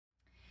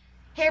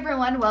Hey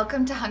everyone,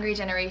 welcome to Hungry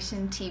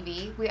Generation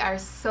TV. We are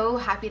so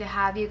happy to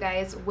have you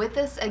guys with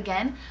us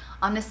again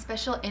on this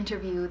special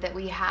interview that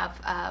we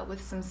have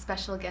with some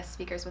special guest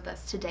speakers with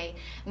us today.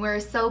 And we're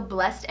so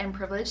blessed and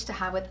privileged to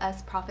have with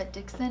us Prophet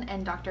Dixon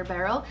and Dr.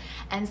 Beryl.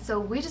 And so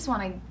we just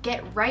want to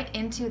get right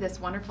into this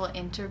wonderful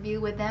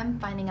interview with them,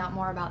 finding out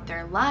more about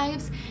their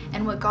lives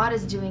and what God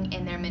is doing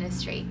in their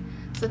ministry.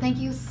 So thank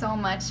you so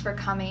much for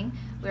coming.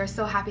 We are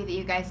so happy that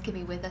you guys could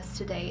be with us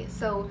today.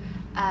 So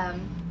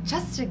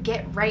just to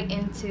get right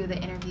into the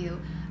interview,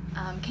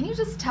 can you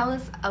just tell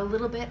us a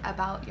little bit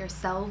about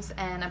yourselves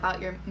and about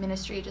your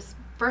ministry, just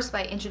first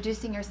by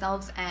introducing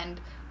yourselves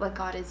and what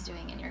God is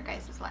doing in your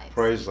guys' lives?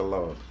 Praise the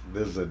Lord.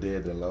 This is the day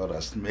the Lord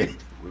has made.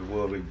 We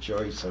will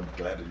rejoice and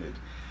glad in it.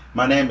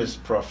 My name is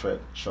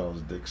Prophet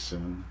Charles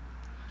Dixon,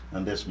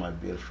 and this is my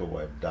beautiful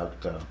wife,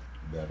 Dr.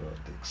 Beryl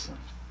Dixon.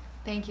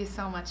 Thank you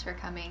so much for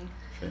coming.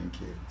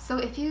 Thank you. So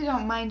if you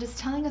don't mind just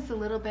telling us a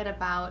little bit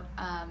about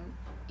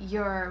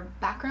your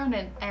background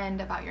and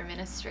about your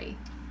ministry.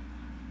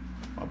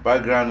 My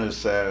background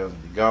is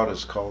God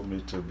has called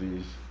me to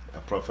be a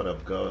prophet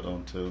of God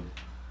unto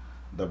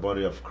the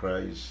body of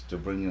Christ, to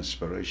bring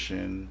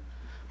inspiration,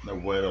 the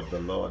word of the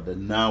Lord, the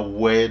now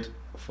word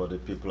for the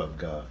people of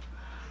God.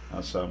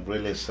 And so I'm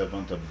really a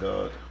servant of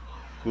God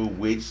who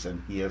waits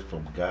and hears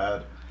from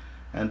God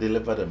and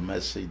deliver the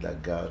message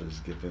that God has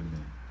given me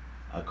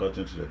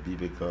according to the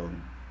biblical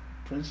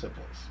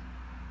principles.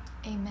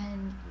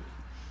 Amen.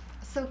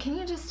 So can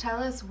you just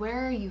tell us,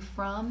 where are you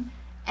from,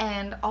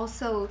 and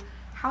also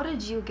how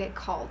did you get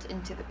called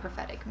into the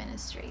prophetic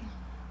ministry?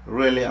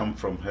 Really, I'm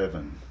from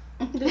heaven.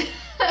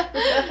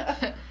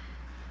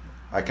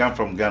 I come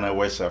from Ghana,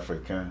 West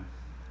Africa.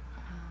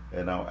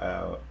 You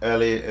know,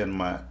 early in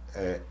my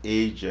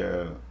age,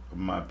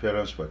 my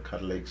parents were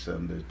Catholics,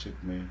 and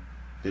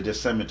they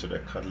just sent me to the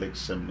Catholic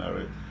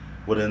seminary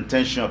with the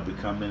intention of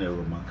becoming a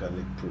Roman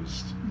Catholic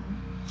priest.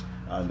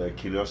 And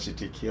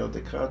curiosity killed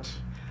the cat.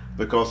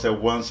 Because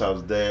once I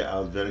was there, I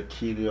was very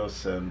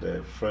curious,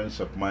 and friends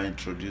of mine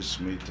introduced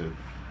me to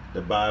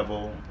the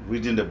Bible,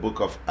 reading the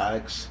book of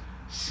Acts,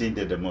 seeing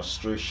the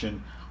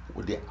demonstration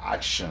with the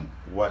action,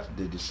 what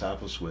the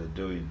disciples were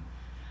doing.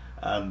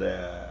 And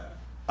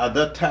at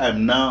that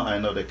time, now I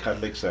know the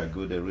Catholics are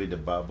good, they read the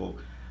Bible,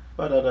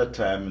 but at that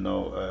time, you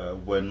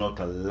know, we're not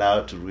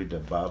allowed to read the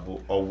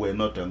Bible, or we're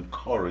not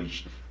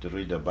encouraged to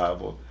read the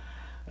Bible.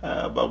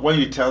 But when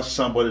you tell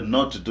somebody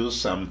not to do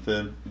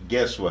something,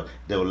 guess what?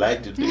 They would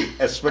like to do it,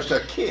 especially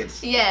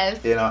kids.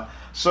 Yes. You know,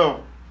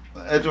 so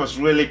it was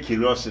really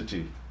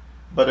curiosity.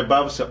 But the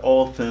Bible said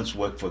all things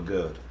work for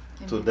good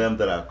to them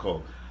that are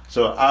called.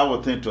 So I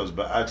would think it was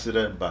by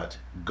accident, but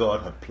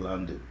God had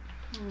planned it.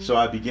 So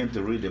I began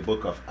to read the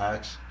book of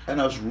Acts, and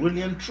I was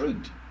really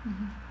intrigued.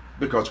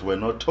 Because we're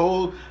not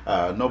told,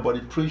 nobody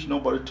preached,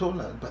 nobody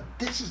told us, but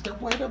this is the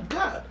word of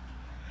God.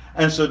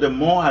 And so the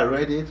more I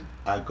read it,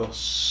 I got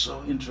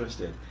so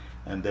interested.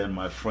 And then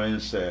my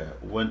friends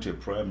went to a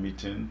prayer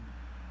meeting,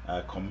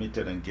 I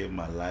committed and gave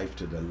my life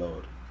to the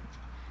Lord.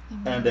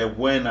 And then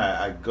when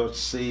I got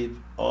saved,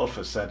 all of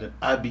a sudden,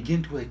 I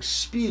began to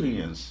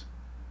experience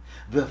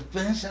the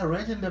things I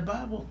read in the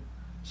Bible.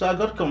 So I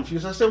got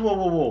confused. I said, whoa,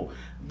 whoa, whoa.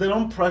 They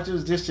don't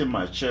practice this in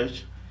my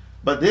church,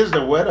 but this is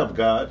the Word of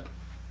God.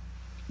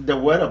 The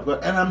Word of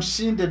God. And I'm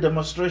seeing the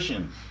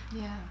demonstration.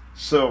 Yeah.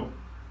 So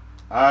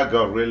I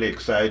got really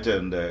excited,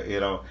 and you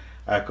know,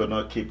 I could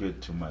not keep it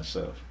to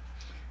myself.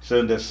 So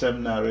in the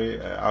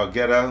seminary, I'll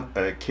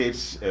gather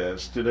kids,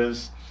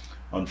 students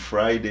on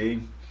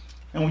Friday,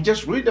 and we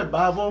just read the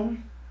Bible,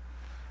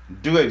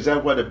 do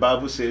exactly what the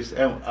Bible says,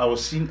 and I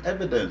was seeing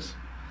evidence.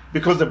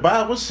 Because the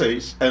Bible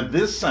says, and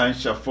this sign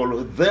shall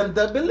follow them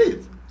that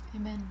believe.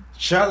 Amen.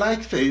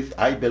 Childlike faith,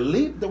 I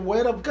believe the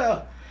word of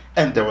God.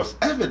 And there was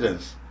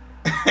evidence.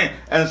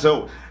 And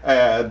so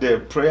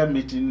the prayer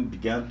meeting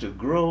began to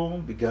grow,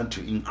 began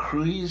to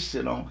increase,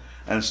 you know,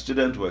 and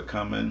students were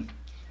coming,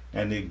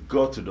 and they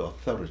got to the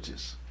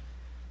authorities.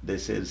 They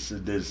said,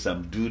 there's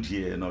some dude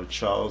here, you know,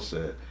 Charles,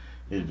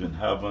 he's been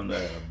having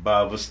a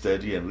Bible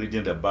study and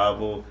reading the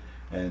Bible,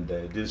 and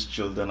these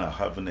children are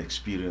having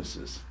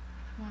experiences.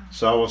 Wow.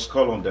 So I was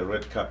called on the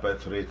red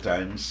carpet 3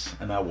 times,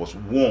 and I was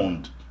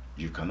warned,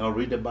 you cannot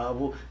read the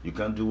Bible, you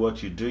can't do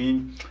what you're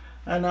doing.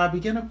 And I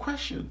began to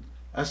question.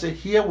 I said,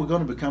 here we're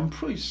going to become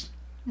priests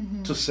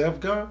to serve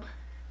God.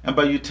 And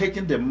by you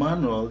taking the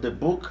manual, the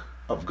book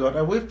of God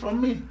away from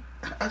me.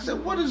 I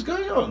said, what is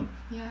going on?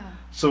 Yeah.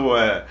 So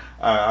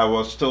I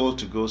was told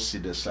to go see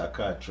the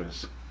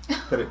psychiatrist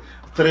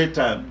 3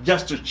 times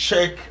just to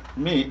check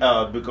me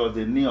out, because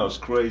they knew I was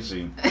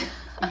crazy.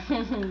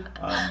 And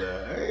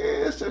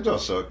it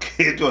was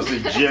okay. It was a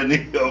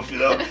journey of, you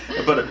know.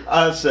 But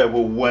as I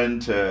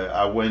went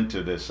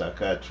to the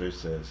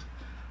psychiatrist,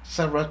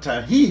 several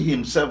times, he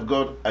himself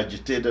got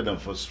agitated and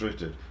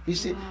frustrated. He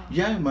said,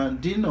 young man,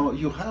 do you know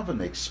you have an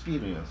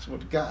experience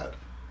with God?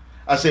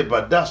 I said,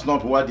 but that's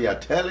not what they are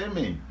telling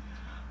me.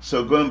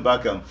 So going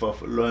back and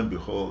forth, lo and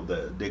behold,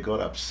 they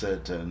got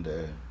upset, and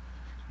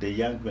the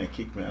young man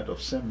kicked me out of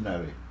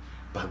seminary.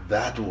 But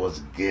that was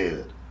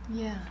good.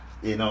 Yeah.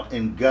 You know,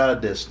 in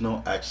God there's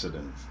no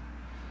accidents.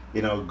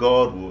 You know,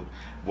 God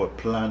will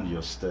plan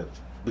your steps.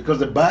 Because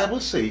the Bible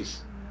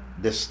says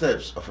the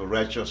steps of a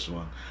righteous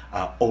one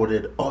are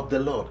ordered of the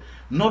Lord.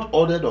 Not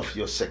ordered of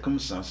your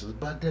circumstances,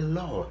 but the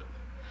Lord.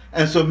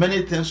 And so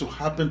many things will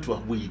happen to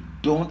us. We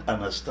don't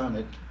understand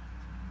it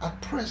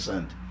at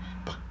present.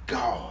 But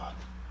God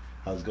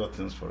has got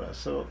things for us.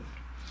 So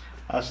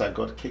as I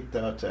got kicked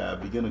out, I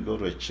began to go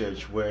to a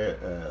church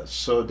where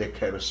saw the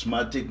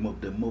charismatic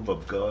move, the move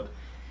of God.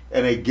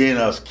 And again,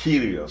 I was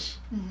curious.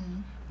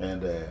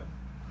 And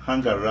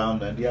hung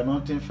around, and the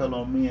anointing fell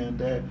on me,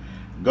 and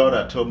God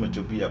had told me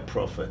to be a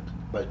prophet,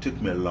 but it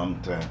took me a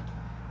long time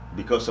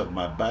because of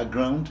my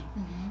background.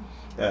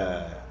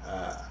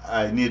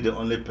 I knew the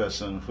only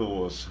person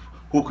who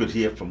could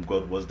hear from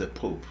God was the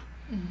Pope,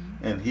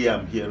 and here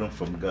I'm hearing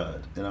from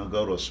God, and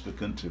God was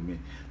speaking to me.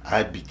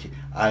 I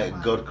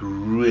got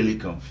really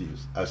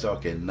confused. I said,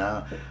 okay,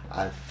 now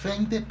I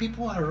think the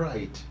people are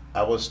right.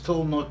 I was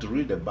told not to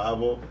read the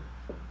Bible,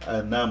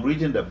 and now I'm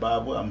reading the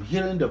Bible. I'm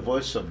hearing the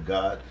voice of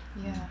God.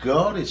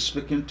 God is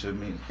speaking to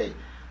me. Hey,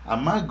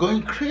 am I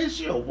going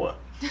crazy or what?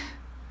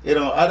 You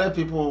know, other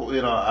people,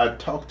 you know, I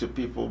talk to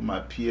people, my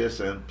peers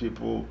and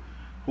people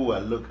who I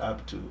look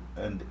up to,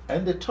 and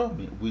they told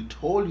me, we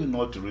told you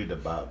not to read the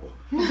Bible.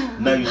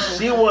 Now you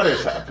see what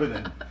is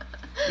happening.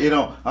 You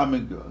know, I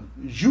mean,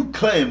 you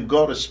claim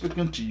God is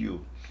speaking to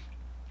you.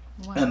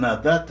 And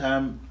at that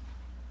time,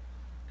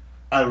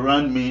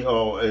 around me,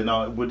 or, you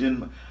know,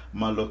 within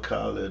my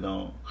locale, you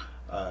know,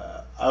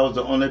 I was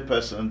the only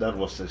person that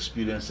was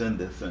experiencing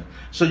the thing.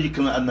 So you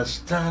can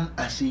understand,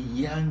 as a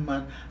young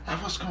man,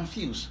 I was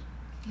confused.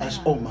 I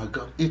said, oh my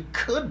God, it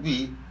could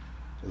be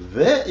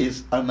there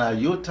is an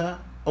iota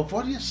of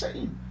what you're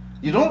saying.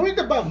 You don't read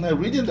the Bible. Now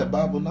reading the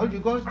Bible, now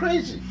you're going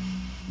crazy.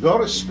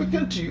 God is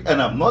speaking to you,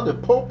 and I'm not the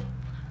Pope.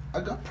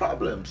 I got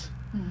problems.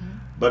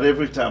 But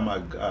every time I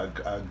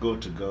go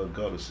to God,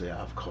 God will say,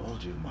 I've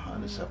called you, my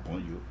hand is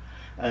upon you.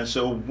 And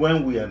so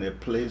when we are in a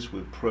place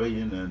we're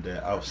praying, and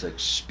I was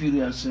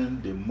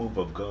experiencing the move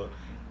of God,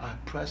 I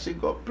pray, I say,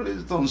 God,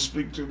 please don't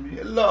speak to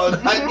me. Lord,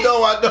 I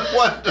know I don't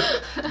want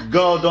to.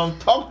 God, don't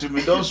talk to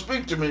me. Don't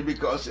speak to me,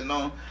 because, you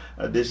know,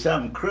 they say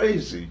I'm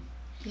crazy.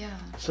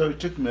 So it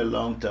took me a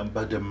long time,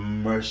 but the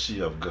mercy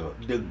of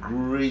God, the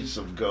grace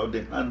of God,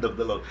 the hand of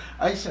the Lord.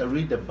 As I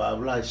read the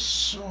Bible, I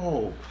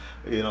saw,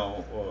 you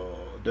know,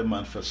 the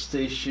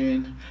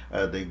manifestation,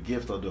 the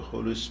gift of the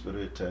Holy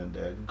Spirit, and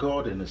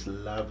God in His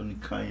loving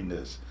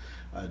kindness.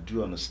 I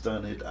do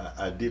understand it.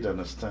 I did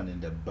understand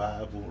in the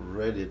Bible,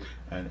 read it,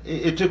 and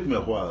it took me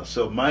a while.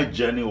 So my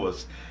journey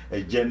was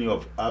a journey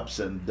of ups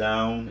and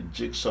downs,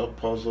 jigsaw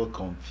puzzle,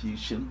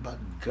 confusion, but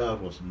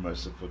God was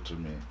merciful to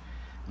me,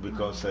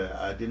 because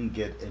I didn't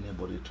get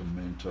anybody to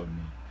mentor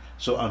me.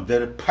 So I'm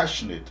very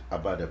passionate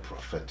about the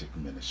prophetic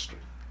ministry.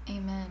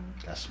 Amen.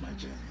 That's my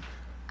journey.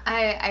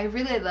 I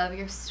really love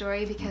your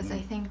story, because I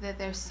think that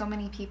there's so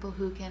many people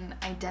who can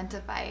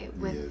identify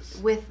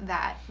with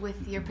that,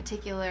 with your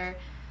particular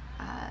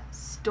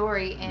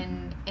story,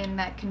 in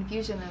that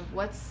confusion of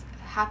what's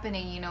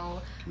happening, you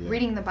know,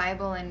 reading the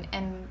Bible,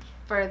 and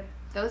for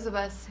those of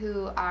us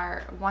who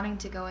are wanting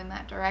to go in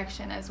that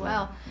direction as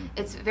well,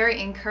 it's very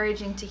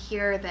encouraging to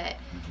hear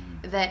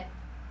that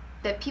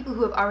people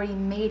who have already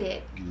made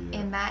it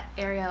in that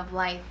area of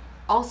life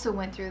also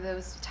went through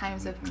those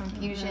times of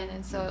confusion.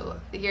 And so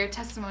your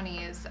testimony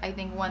is, I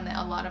think, one that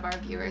a lot of our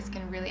viewers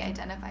can really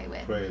identify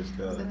with. Praise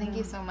God. So thank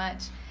you so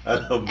much. I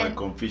love my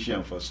confusion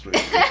and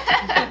frustration.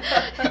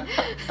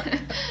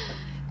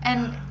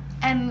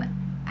 and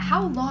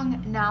how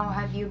long now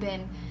have you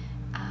been,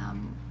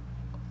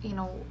 you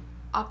know,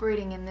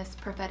 operating in this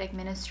prophetic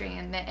ministry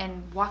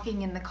and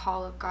walking in the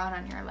call of God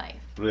on your life?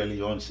 Really,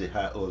 you want to say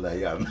how old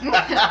I am?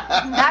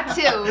 That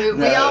too.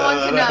 We all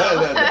want to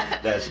know.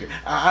 That's good.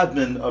 I've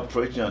been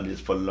operating on this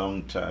for a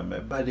long time.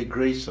 By the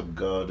grace of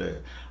God,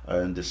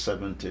 in the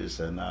 70s,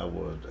 and I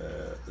would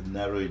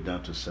narrow it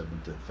down to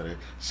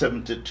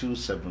 72,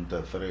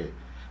 73.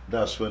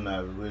 That's when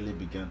I really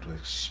began to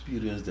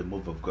experience the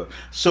move of God.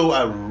 So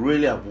I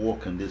really have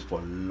walked in this for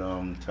a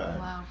long time.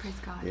 Wow, praise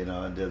God. You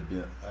know, and there's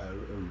been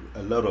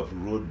a lot of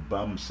road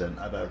bumps and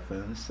other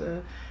things.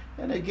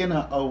 And again,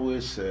 I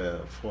always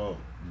fall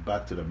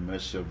back to the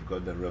mercy of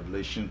God, the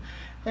revelation.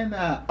 And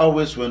I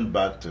always went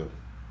back to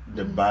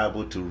the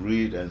Bible to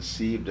read and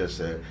see if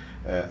there's a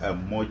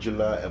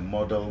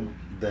model.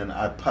 Then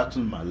I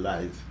patterned my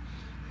life.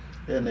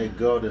 And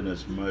God in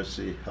His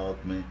mercy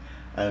helped me.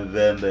 And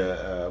then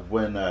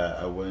when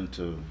I went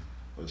to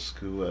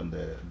school and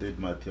did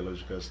my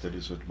theological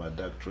studies with my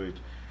doctorate,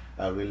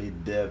 I really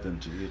delved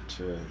into it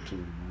to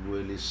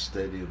really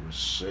study,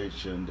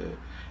 research, and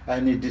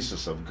I need this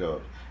is of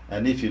God.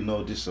 And if you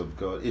know this of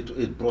God,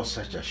 it brought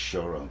such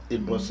assurance,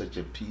 it brought such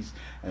a peace,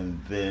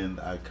 and then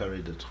I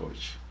carried the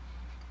torch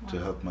to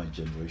help my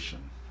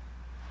generation.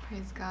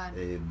 Praise God.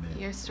 Amen.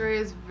 Your story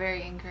is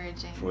very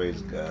encouraging.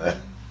 Praise God.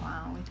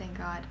 Wow, we thank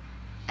God.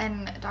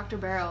 And Dr.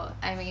 Beryl,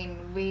 I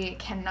mean, we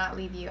cannot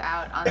leave you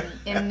out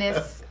in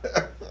this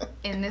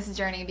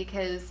journey,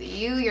 because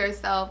you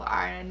yourself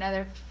are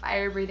another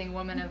fire-breathing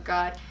woman of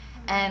God.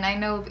 And I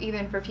know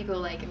even for people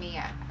like me,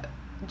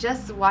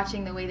 just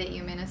watching the way that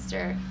you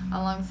minister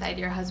alongside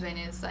your husband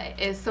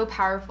is so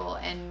powerful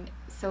and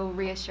so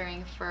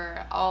reassuring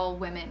for all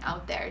women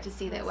out there to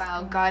see that,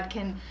 wow, God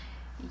can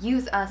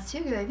use us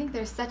too. Because I think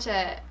there's such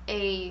a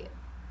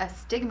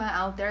stigma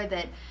out there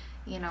that,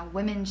 you know,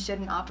 women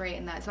shouldn't operate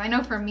in that. So I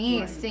know for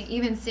me,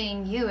 even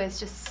seeing you is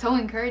just so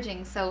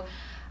encouraging. So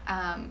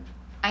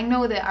I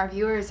know that our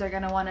viewers are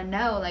going to want to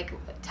know, like,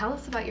 tell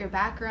us about your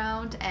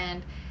background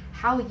and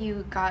how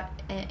you got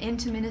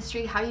into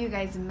ministry, how you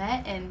guys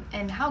met,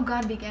 and how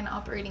God began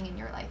operating in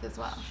your life as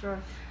well. Sure.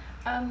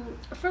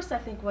 First, I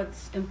think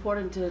what's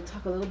important to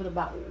talk a little bit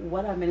about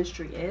what our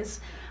ministry is.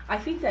 I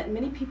think that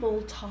many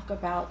people talk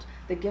about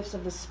the gifts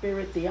of the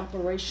Spirit, the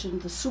operation,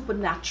 the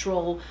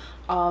supernatural.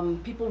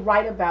 People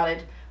write about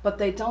it, but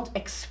they don't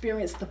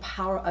experience the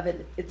power of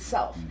it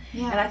itself.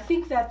 Yeah. And I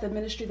think that the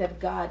ministry that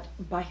God,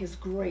 by His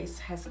grace,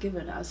 has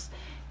given us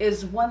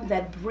is one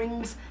that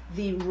brings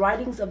the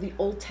writings of the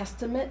Old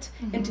Testament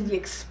into the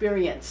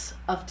experience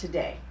of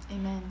today.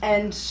 Amen.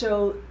 And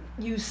so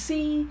you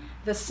see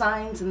the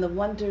signs and the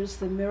wonders,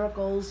 the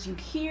miracles. You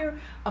hear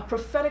a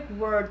prophetic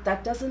word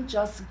that doesn't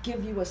just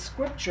give you a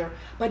scripture,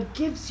 but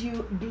gives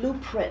you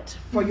blueprint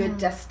for your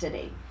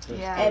destiny.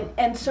 Yeah.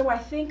 And so I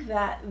think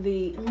that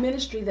the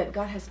ministry that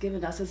God has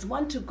given us is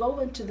one to go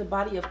into the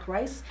body of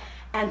Christ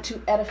and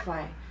to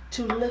edify,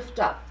 to lift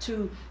up,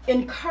 to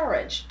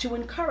encourage. To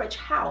encourage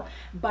how?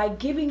 By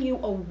giving you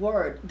a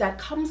word that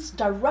comes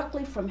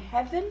directly from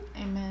heaven.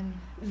 Amen.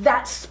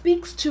 That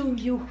speaks to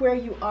you where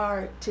you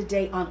are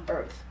today on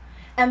earth.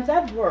 And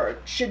that word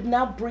should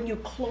now bring you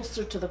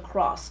closer to the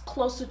cross,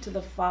 closer to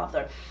the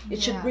Father.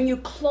 It should bring you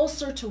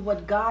closer to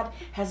what God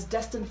has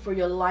destined for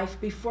your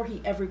life before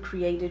He ever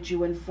created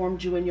you and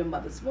formed you in your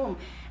mother's womb.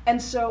 And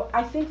so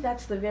I think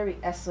that's the very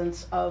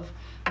essence of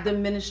the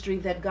ministry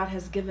that God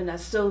has given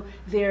us. So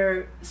there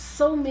are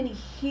so many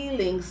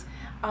healings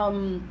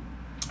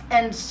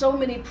and so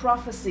many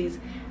prophecies.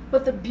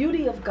 But the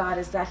beauty of God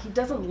is that He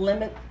doesn't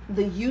limit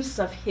the use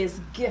of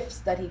His gifts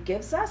that He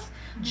gives us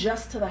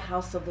just to the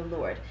house of the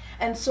Lord.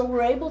 And so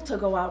we're able to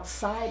go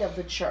outside of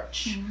the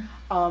church.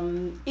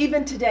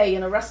 Even today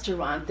in a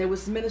restaurant, there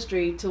was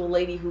ministry to a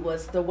lady who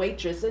was the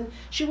waitress, and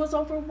she was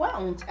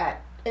overwhelmed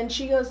and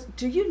she goes,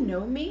 "Do you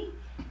know me?"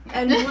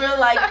 And we're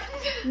like,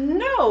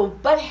 "No,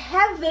 but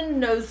heaven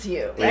knows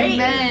you." Right?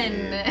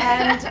 Amen.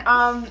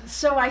 And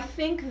so I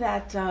think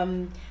that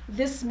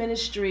this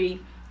ministry,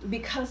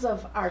 because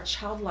of our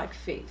childlike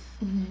faith,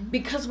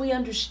 because we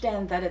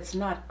understand that it's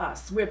not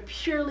us, we're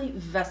purely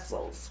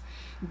vessels,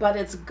 but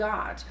it's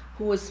God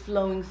who is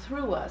flowing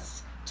through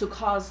us to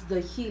cause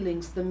the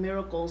healings, the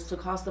miracles, to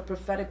cause the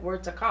prophetic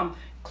word to come.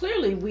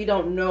 Clearly, we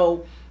don't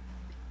know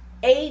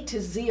A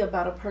to Z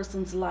about a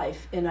person's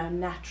life in a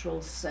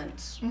natural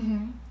sense,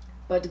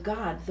 but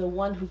God, the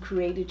one who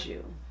created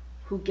you,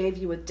 who gave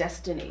you a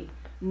destiny,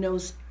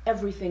 knows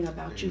everything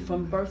about you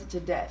from birth to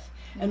death.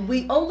 And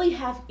we only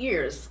have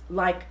ears,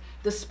 like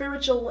the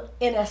spiritual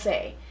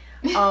NSA,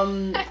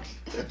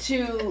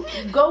 to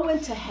go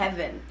into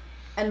heaven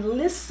and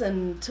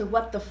listen to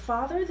what the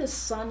Father, the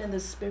Son, and the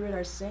Spirit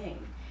are saying.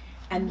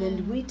 And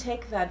then we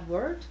take that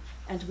word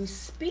and we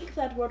speak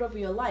that word over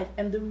your life.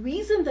 And the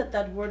reason that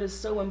that word is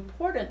so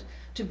important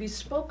to be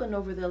spoken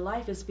over their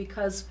life is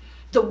because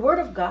the word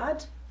of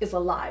God is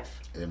alive.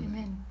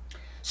 Amen.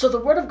 So the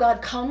word of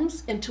God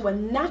comes into a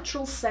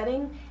natural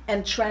setting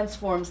and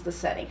transforms the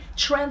setting,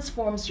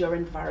 transforms your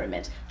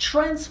environment,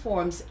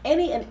 transforms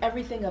any and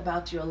everything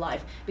about your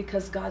life,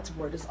 because God's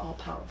word is all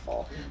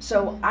powerful.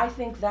 So I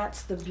think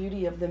that's the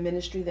beauty of the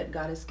ministry that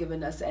God has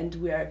given us, and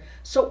we are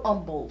so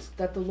humbled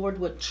that the Lord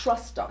would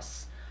trust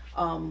us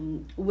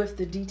with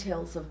the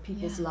details of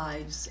people's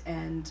lives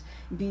and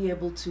be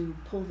able to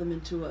pull them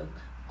into a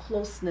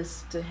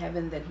closeness to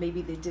heaven that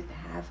maybe they didn't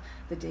have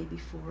the day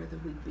before or the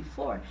week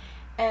before.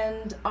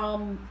 And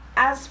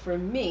as for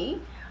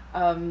me,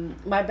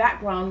 my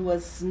background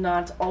was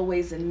not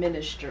always in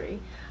ministry.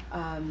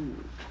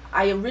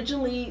 I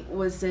originally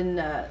was in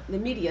the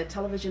media,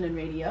 television and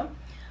radio,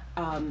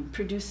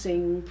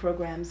 producing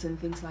programs and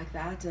things like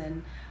that.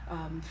 And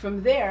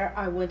from there,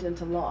 I went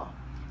into law.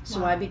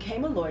 So I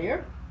became a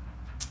lawyer.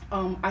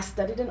 I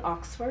studied in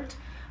Oxford.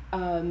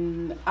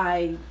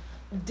 I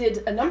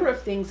did a number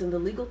of things in the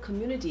legal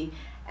community.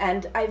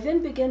 And I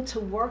then began to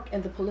work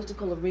in the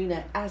political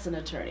arena as an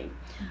attorney.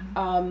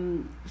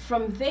 From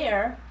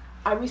there,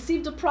 I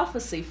received a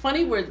prophecy.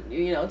 Funny,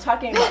 we're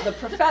talking about the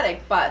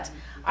prophetic, but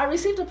I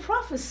received a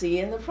prophecy,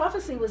 and the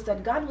prophecy was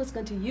that God was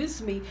going to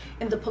use me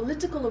in the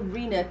political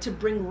arena to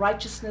bring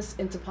righteousness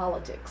into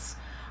politics.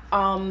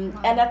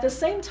 And at the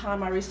same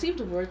time, I received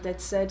a word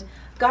that said,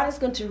 God is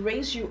going to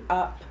raise you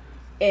up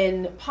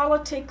in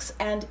politics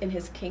and in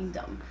His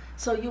kingdom.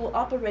 So you will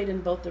operate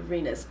in both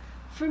arenas.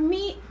 For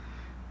me,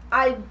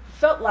 I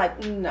felt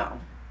like, no,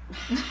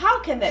 how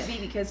can that be?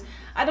 Because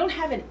I don't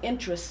have an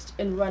interest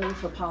in running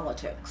for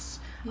politics.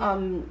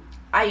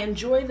 I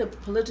enjoy the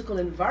political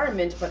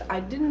environment, but I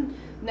didn't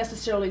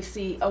necessarily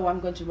see, oh, I'm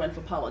going to run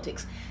for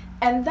politics.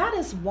 And that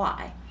is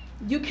why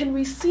you can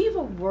receive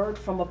a word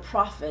from a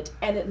prophet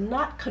and it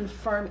not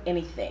confirm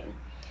anything.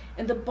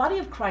 In the body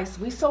of Christ,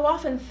 we so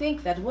often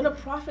think that when a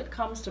prophet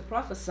comes to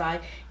prophesy,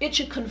 it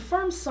should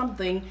confirm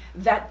something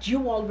that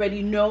you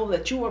already know,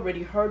 that you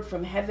already heard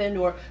from heaven,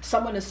 or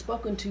someone has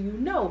spoken to you.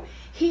 No,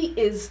 he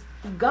is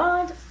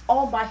God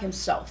all by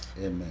himself.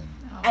 Amen.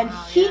 And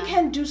he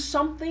can do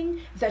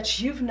something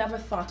that you've never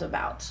thought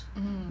about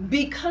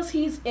because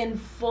he's in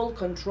full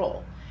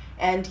control.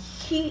 And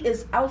he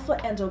is Alpha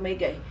and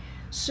Omega.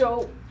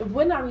 So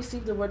when I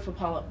received the word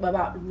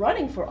about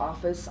running for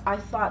office, I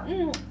thought,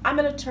 I'm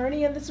an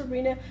attorney in this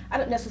arena. I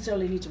don't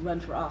necessarily need to run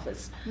for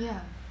office.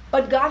 Yeah.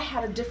 But God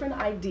had a different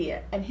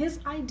idea, and his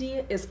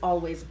idea is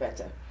always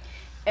better.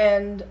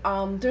 And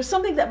there's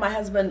something that my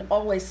husband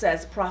always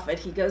says, prophet,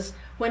 he goes,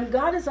 when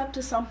God is up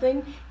to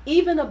something,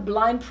 even a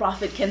blind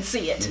prophet can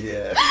see it.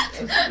 Yeah.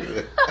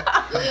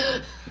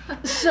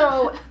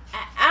 So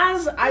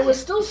as I was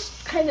still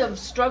kind of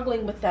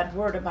struggling with that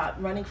word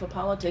about running for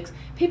politics,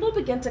 people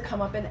began to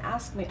come up and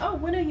ask me, oh,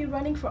 when are you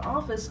running for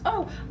office?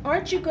 Oh,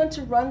 aren't you going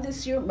to run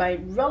this year? My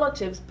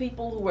relatives,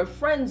 people who were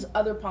friends,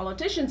 other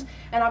politicians.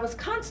 And I was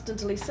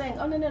constantly saying,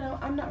 oh, no,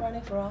 I'm not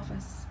running for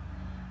office.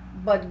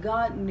 But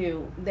God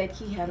knew that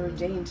he had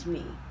ordained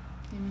me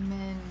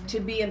to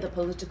be in the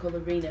political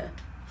arena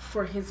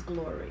for his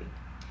glory.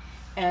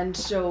 And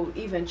so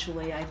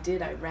eventually I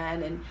did. I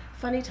ran. And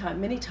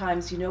many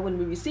times, when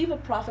we receive a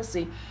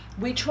prophecy,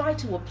 we try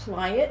to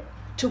apply it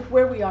to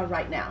where we are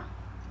right now.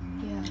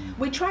 Yeah.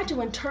 We try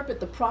to interpret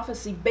the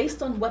prophecy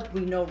based on what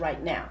we know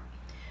right now.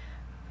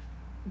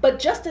 But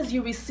just as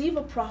you receive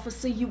a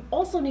prophecy, you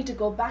also need to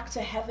go back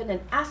to heaven and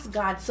ask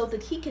God so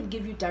that he can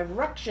give you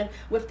direction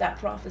with that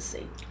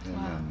prophecy.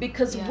 Wow.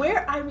 Because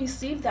where I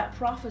received that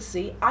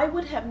prophecy, I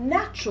would have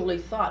naturally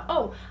thought,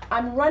 oh,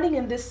 I'm running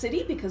in this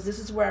city because this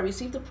is where I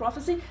received the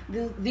prophecy.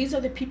 These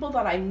are the people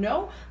that I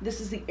know. This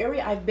is the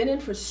area I've been in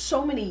for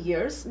so many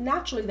years.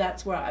 Naturally,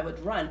 that's where I would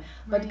run.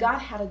 But God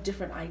had a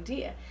different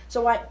idea.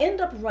 So I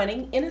end up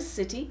running in a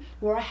city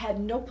where I had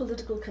no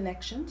political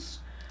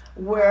connections,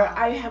 where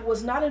I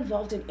was not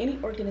involved in any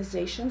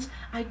organizations.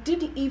 I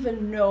didn't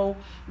even know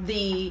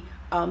the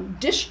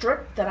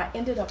district that I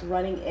ended up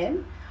running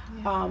in.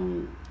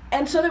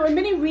 And so there were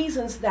many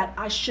reasons that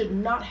I should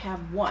not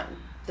have won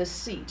the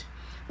seat.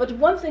 But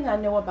one thing I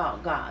know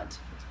about God,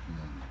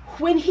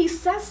 when he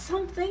says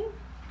something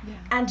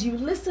and you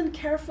listen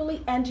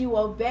carefully and you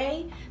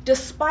obey,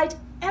 despite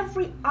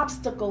every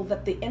obstacle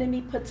that the enemy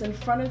puts in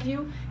front of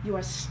you, you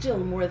are still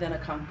more than a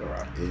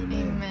conqueror.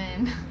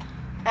 Amen.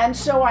 And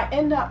so I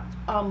end up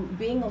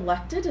being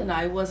elected, and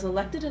I was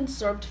elected and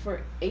served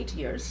for 8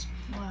 years.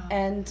 Wow.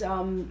 And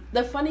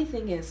the funny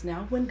thing is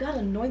now, when God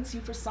anoints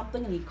you for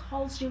something and he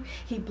calls you,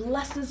 he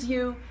blesses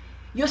you,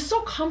 you're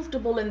so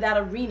comfortable in that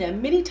arena.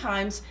 Many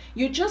times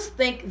you just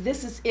think,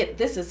 this is it.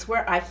 This is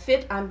where I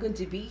fit. I'm going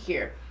to be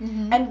here.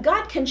 And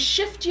God can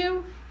shift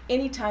you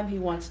anytime he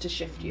wants to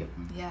shift you.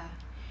 Yeah.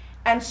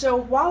 And so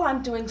while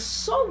I'm doing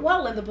so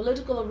well in the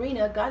political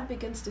arena, God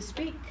begins to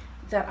speak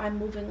that I'm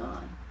moving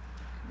on.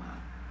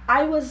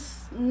 I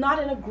was not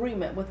in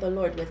agreement with the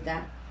Lord with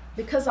that,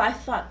 because I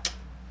thought,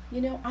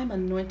 I'm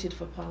anointed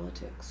for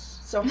politics.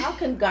 So how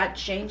can God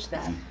change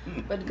that?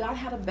 But God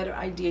had a better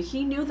idea.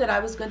 He knew that I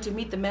was going to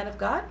meet the man of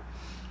God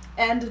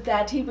and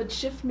that he would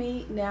shift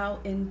me now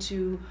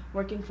into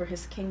working for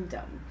his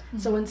kingdom.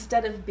 So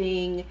instead of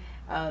being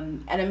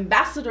an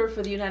ambassador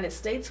for the United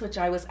States, which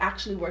I was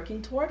actually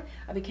working toward,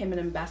 I became an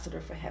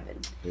ambassador for heaven.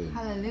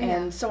 Hallelujah.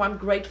 And so I'm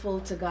grateful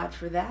to God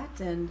for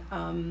that.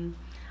 And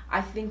I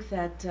think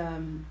that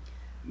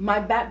my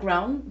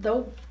background,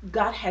 though,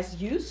 God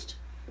has used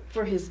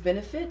for his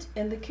benefit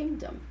in the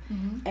kingdom.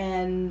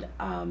 And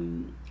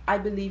I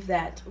believe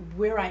that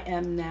where I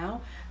am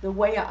now, the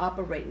way I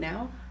operate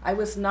now, I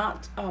was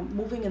not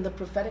moving in the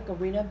prophetic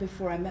arena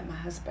before I met my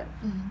husband.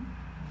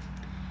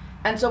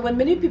 And so when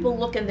many people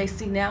look and they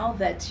see now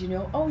that,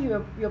 oh,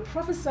 you're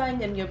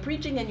prophesying and you're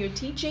preaching and you're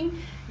teaching,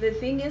 the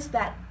thing is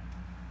that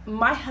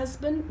my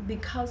husband,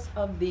 because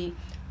of the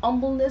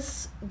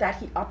humbleness that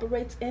he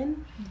operates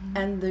in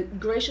and the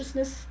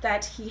graciousness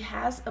that he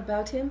has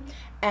about him,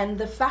 and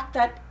the fact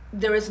that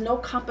there is no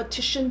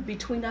competition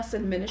between us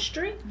in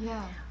ministry,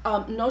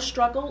 no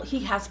struggle,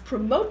 he has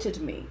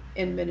promoted me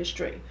in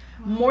ministry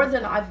more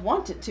than I've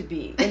wanted to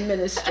be in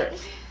ministry.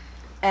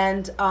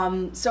 And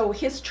so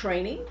his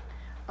training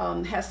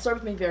has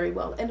served me very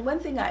well. And one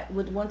thing I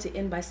would want to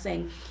end by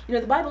saying, the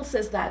Bible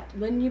says that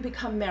when you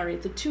become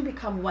married, the two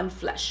become one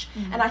flesh.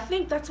 And I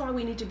think that's why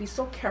we need to be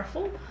so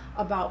careful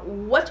about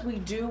what we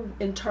do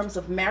in terms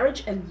of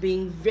marriage and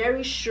being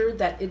very sure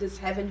that it is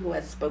heaven who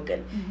has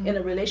spoken in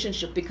a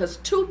relationship, because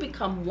two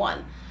become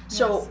one.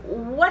 So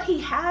what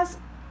he has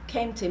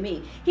came to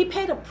me. He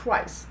paid a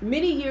price.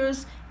 Many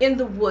years in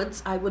the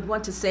woods, I would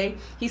want to say.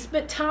 He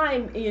spent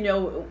time, you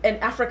know, in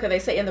Africa they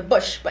say in the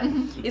bush, but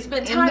he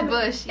spent time in the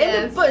bush,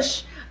 in the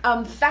bush,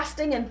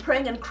 fasting and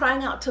praying and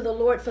crying out to the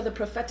Lord for the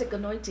prophetic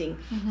anointing,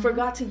 for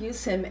God to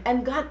use him.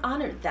 And God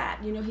honored that.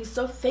 You know, he's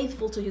so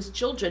faithful to his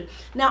children.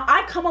 Now,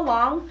 I come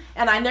along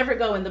and I never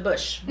go in the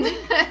bush.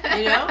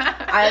 You know,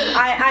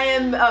 I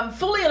am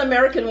fully an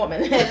American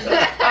woman.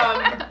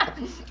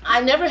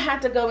 I never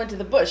had to go into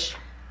the bush.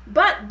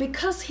 But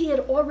because he had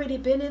already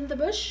been in the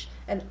bush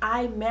and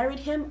I married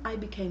him, I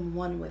became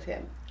one with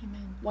him.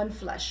 Amen. One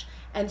flesh.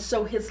 And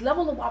so his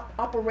level of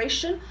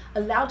operation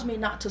allowed me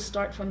not to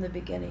start from the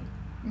beginning,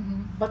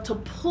 but to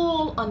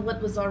pull on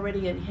what was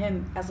already in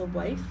him as a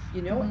wife,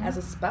 you know, as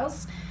a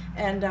spouse.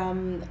 And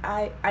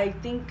I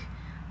think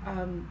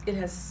it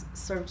has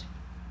served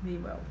me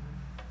well.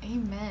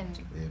 Amen.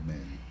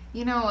 Amen.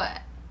 You know,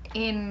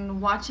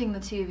 in watching the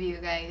two of you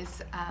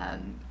guys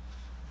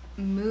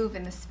move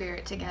in the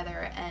Spirit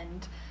together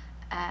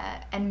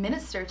and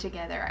minister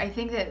together, I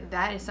think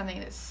that is something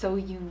that's so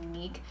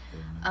unique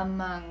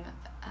among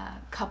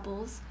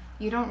couples.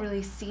 You don't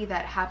really see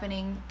that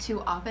happening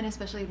too often,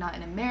 especially not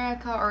in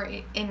America or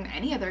in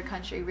any other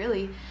country,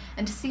 really.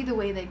 And to see the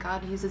way that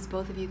God uses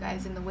both of you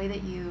guys and the way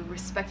that you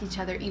respect each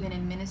other, even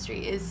in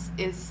ministry, is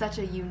such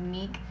a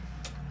unique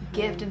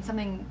gift and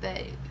something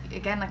that,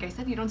 again, like I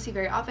said, you don't see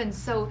very often.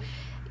 So,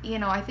 you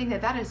know, I think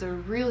that is a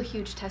real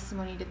huge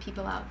testimony to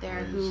people out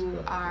there who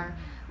are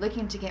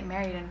looking to get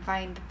married and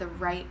find the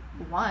right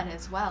one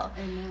as well.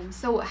 Amen.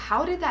 So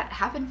how did that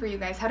happen for you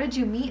guys? How did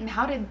you meet, and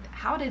how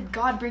did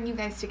God bring you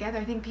guys together?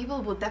 I think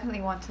people will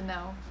definitely want to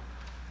know.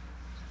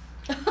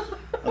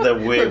 The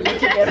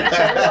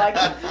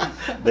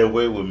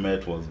way we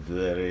met was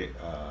very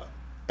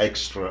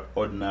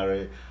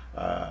extraordinary.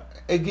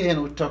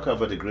 Again, we talk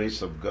about the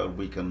grace of God.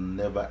 We can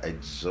never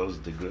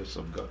exhaust the grace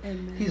of God.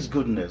 Amen. His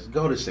goodness.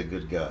 God is a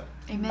good God.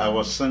 Amen. I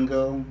was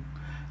single,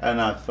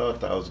 and I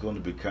thought I was going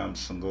to become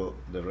single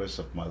the rest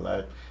of my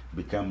life,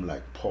 become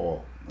like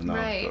Paul. You know,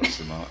 right. Because,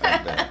 you know,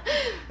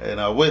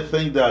 and we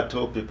think that I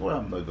told people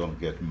I'm not going to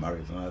get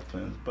married and other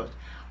things. But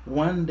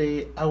one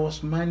day I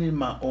was minding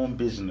my own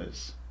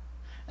business,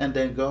 and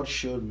then God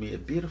showed me a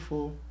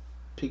beautiful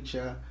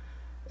picture,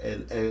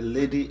 a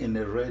lady in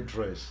a red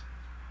dress.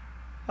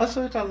 I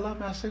saw it, I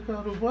loved it. I said,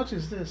 God, what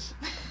is this?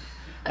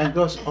 And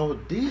God said, oh,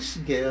 this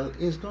girl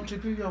is going to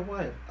be your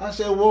wife. I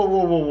said, whoa,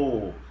 whoa, whoa,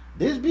 whoa.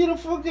 This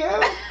beautiful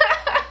girl?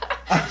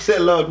 I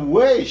said, Lord,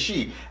 where is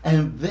she?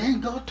 And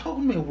then God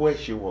told me where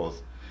she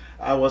was.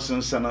 I was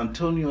in San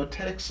Antonio,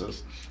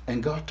 Texas,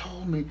 and God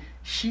told me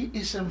she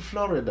is in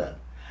Florida.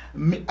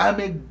 I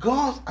mean,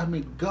 God,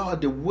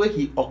 the way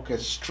he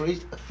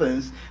orchestrates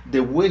things,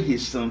 the way he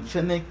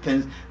symphonic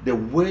things, the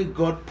way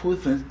God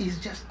puts things is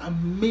just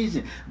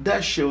amazing.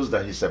 That shows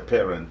that he's a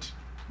parent.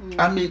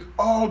 I mean,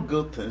 all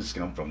good things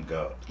come from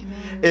God.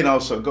 Amen. And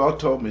also God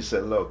told me,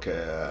 said, look,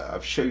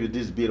 I've shown you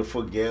this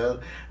beautiful girl.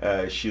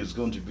 She's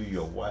going to be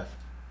your wife.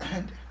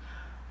 And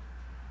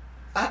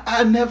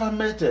I never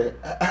met her.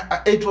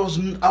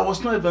 I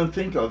was not even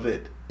thinking of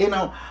it. You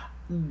know,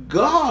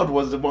 God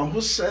was the one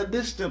who set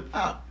this thing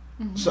up.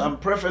 So I'm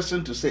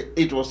prefacing to say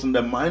it was in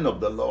the mind of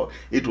the Lord.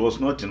 It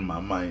was not in my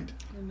mind.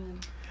 Amen.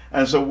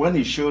 And so when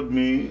he showed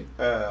me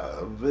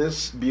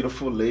this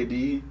beautiful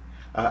lady,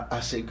 I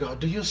said, God,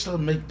 do you still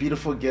make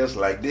beautiful girls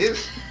like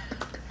this?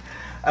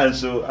 And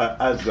so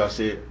I asked God, I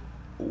said,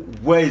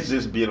 where is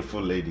this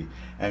beautiful lady?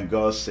 And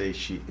God said,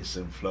 she is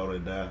in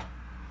Florida,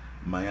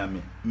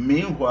 Miami.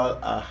 Meanwhile,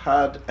 I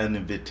had an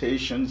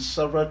invitation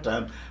several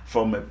times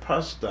from a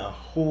pastor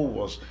who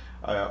was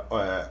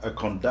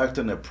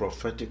conducting a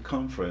prophetic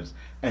conference,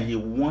 and he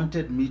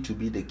wanted me to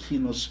be the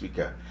keynote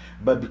speaker.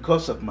 But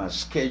because of my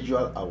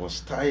schedule, I was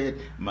tired.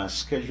 My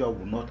schedule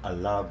would not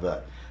allow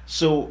that.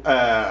 So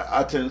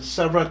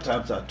several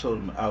times I told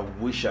him, I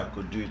wish I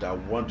could do it. I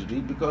want to do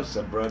it because it's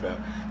a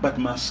brother. But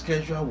my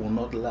schedule will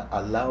not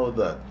allow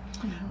that.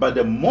 But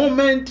the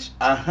moment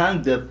I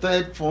hung the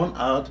third phone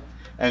out,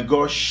 and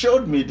God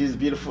showed me this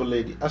beautiful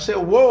lady, I said,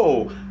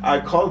 whoa. I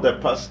called the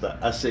pastor.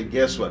 I said,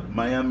 guess what?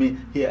 Miami,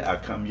 here I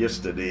come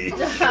yesterday.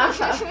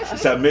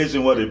 It's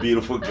amazing what a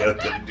beautiful girl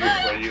can do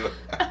for you.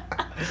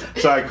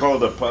 So I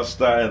called the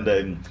pastor, and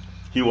then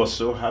he was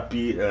so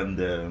happy. And,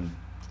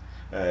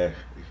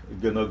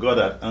 you know, God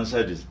had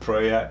answered his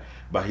prayer,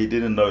 but he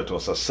didn't know it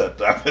was a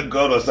setup.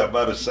 God was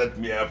about to set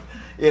me up.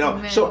 You know,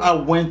 Amen. So I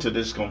went to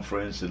this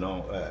conference, you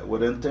know,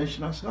 with the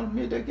intention I was going to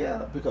meet a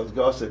girl, because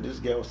God said this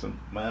girl was in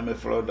Miami,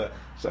 Florida,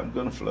 so I'm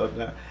going to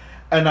Florida.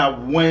 And I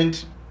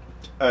went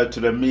to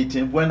the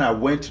meeting. When I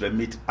went to the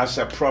meeting, as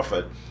a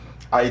prophet,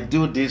 I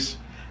do this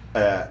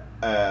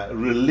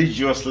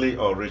religiously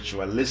or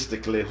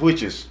ritualistically,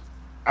 which is,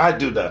 I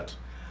do that.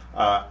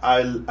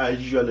 I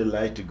usually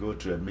like to go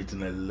to a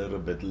meeting a little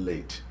bit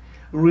late.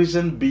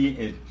 Reason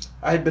being,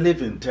 I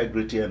believe in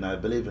integrity, and I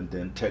believe in the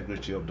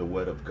integrity of the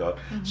Word of God.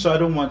 So I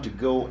don't want to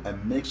go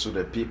and mix with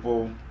the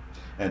people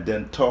and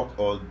then talk,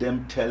 or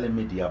them telling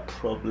me their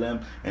problem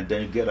and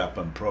then get up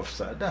and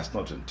prophesy. That's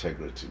not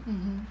integrity.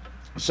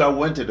 So I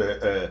went to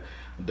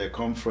the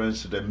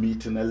conference, the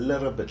meeting a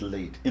little bit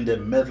late, in the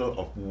middle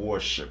of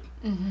worship.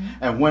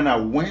 And when I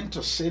went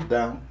to sit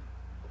down,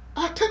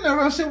 I turned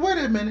around and said, wait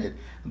a minute.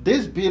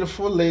 This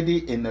beautiful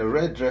lady in a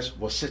red dress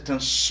was sitting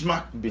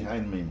smack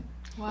behind me.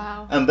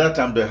 Wow. And that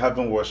time they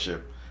having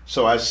worship.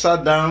 So I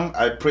sat down,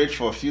 I prayed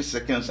for a few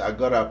seconds, I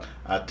got up,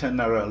 I turned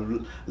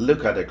around,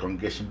 look at the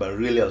congregation, but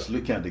really I was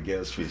looking at the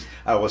girl's face.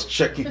 I was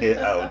checking her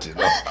out, you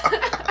know.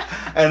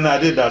 And I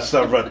did that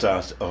several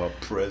times. Oh,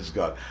 praise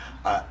God.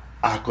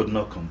 I could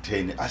not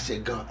contain it. I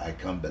said, God, I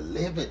can't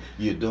believe it.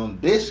 You done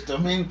this to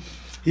me.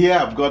 Here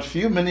I've got a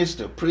few minutes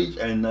to preach,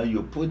 and now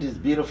you put this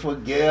beautiful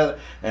girl,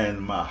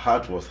 and my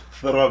heart was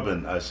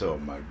throbbing. I said, oh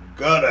my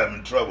God, I'm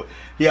in trouble.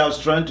 Here I was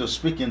trying to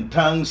speak in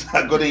tongues.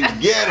 I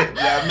couldn't get it.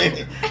 I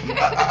mean,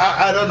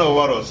 I don't know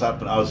what was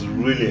happening. I was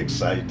really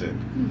excited.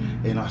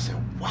 And I said,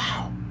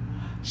 wow.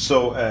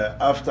 So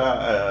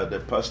after the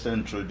pastor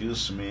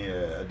introduced me,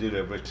 I did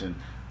everything.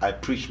 I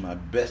preached my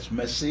best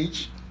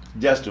message,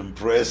 just to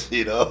impress,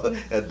 you know,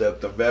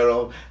 Dr.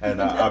 Beryl,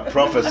 and I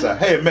prophesied,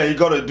 hey man,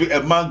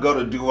 a man got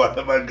to do what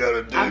a man got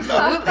to do.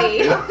 Absolutely.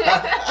 You know?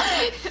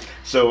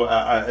 So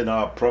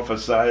I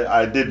prophesied,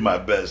 I did my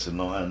best, you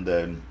know, and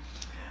then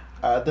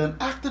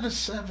after the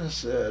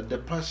service,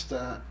 the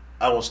pastor,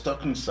 I was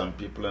talking to some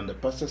people, and the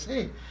pastor said,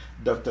 hey,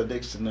 Dr.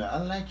 Dixon,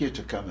 I'd like you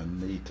to come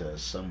and meet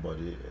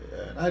somebody.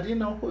 I didn't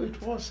know who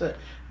it was,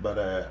 but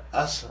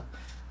as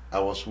I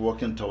was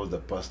walking towards the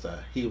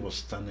pastor, he was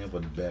standing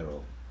with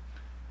Beryl.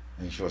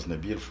 And she was in a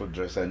beautiful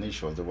dress. I knew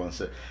she was the one.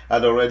 So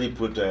I'd already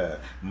put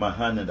my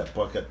hand in the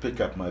pocket, pick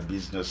up my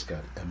business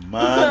card, and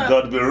man,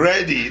 God be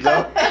ready, you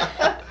know.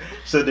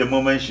 So the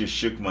moment she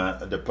shook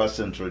the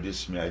person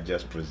introduced me, I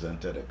just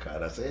presented a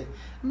card. I said, hey,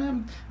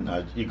 ma'am,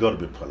 you got to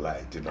be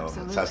polite, you know.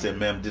 Absolutely. So I said,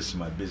 ma'am, this is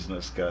my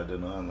business card, you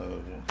know.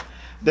 And,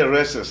 the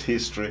rest is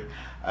history.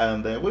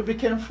 And we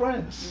became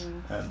friends.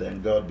 And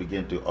then God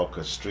began to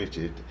orchestrate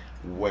it,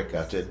 work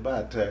at it.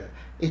 But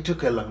it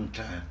took a long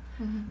time.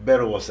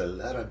 Beryl was a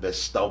little bit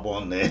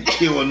stubborn.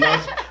 He would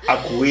not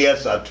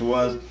acquiesce at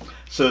once.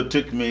 So it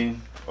took me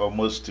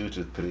almost 2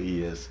 to 3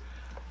 years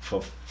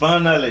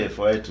finally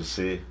for her to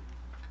say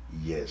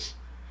yes.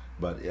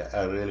 But yeah,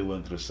 I really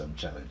went through some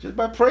challenges.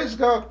 But praise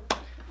God,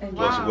 it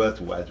was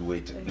worth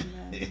waiting.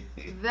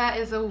 That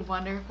is a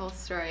wonderful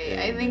story. Amen.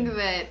 I think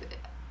that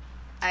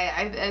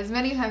I as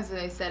many times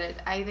as I said it,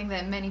 I think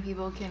that many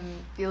people can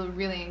feel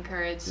really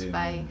encouraged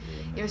by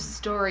your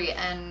story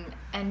and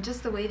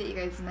just the way that you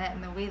guys met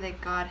and the way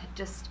that God had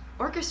just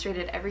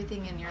orchestrated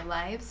everything in your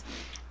lives,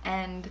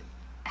 and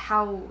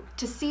how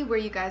to see where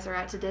you guys are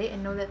at today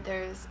and know that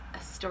there's a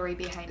story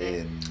behind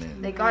it.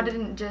 Amen. That God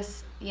didn't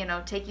just,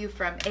 take you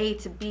from A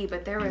to B,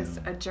 but there was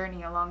a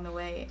journey along the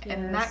way. Yes.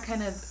 And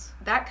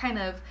that kind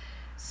of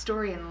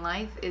story in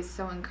life is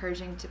so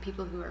encouraging to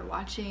people who are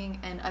watching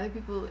and other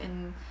people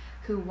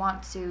who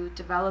want to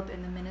develop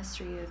in the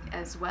ministry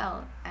as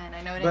well. And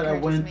I know it encourages me. But I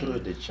went through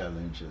the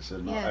challenges.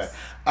 Yes.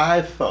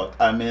 I thought,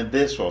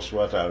 this was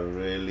what I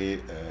really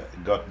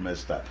got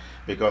messed up.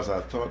 Because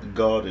I thought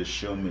God is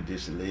showing me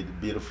this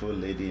beautiful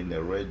lady in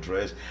the red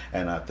dress.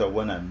 And I thought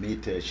when I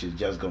meet her, she's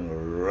just going to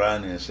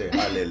run and say,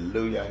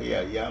 hallelujah, here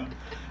I am.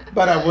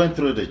 But I went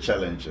through the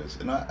challenges.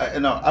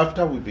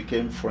 After we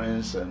became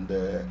friends and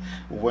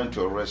we went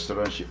to a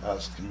restaurant, she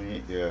asked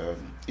me,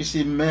 you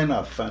see, men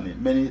are funny.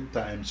 Many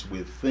times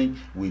we think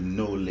we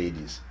know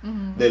ladies.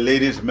 The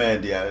ladies,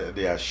 men,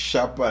 they are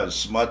sharper and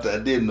smarter,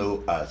 and they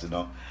know us,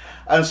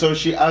 And so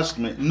she asked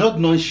me, not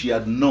knowing she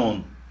had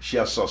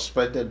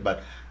suspected,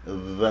 but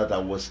that I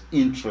was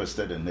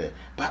interested in her.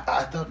 But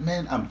I thought,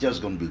 man, I'm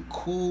just going to be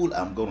cool.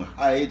 I'm going to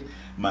hide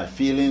my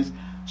feelings.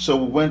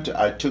 So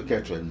I took her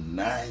to a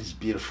nice,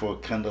 beautiful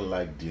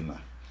candlelight dinner.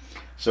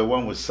 So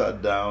when we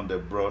sat down, they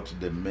brought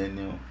the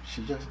menu.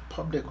 She just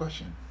popped the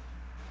question,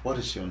 what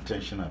is your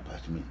intention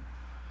about me?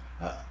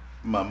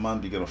 My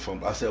mind began to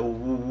form. I said, I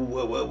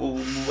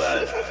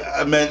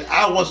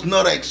was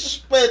not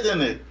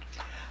expecting it.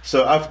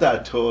 So after I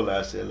told her,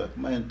 I said, look,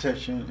 my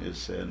intention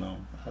is,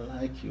 I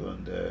like you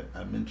and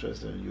I'm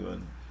interested in you.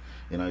 And,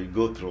 you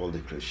go through all the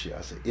cliché.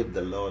 I said, if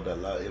the Lord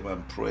allow him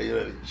and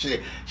pray.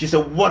 She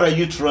said, what are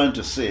you trying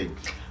to say?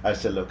 I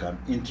said, look, I'm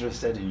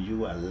interested in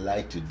you. I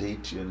like to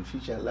date you. In the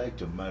future, I like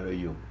to marry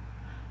you.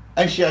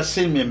 And she has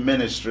seen me in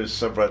ministry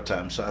several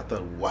times. So I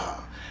thought,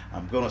 wow,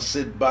 I'm going to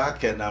sit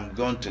back and I'm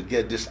going to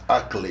get this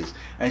accolades.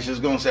 And she's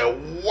going to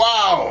say,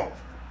 wow.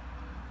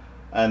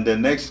 And the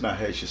next thing I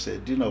heard, she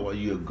said, do you know what?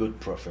 You're a good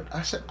prophet.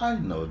 I said, I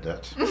know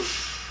that.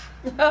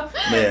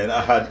 Man,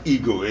 I had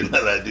ego in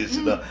her like this,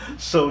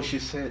 So she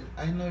said,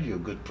 I know you're a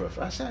good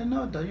prophet. I said, I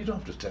know that. You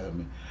don't have to tell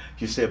me.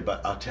 She said,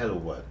 but I'll tell you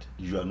what,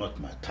 you are not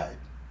my type.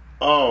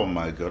 Oh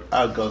my God,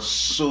 I got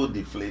so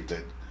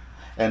deflated.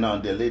 And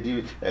the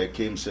lady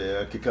came and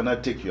said, okay, can I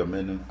take your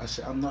menu? I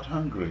said, I'm not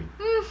hungry.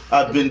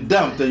 I've been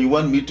dumped and you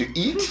want me to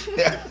eat?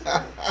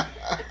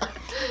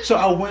 So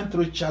I went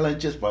through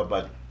challenges for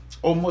about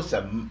almost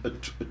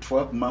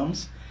 12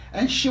 months,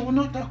 and she would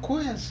not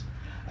acquiesce.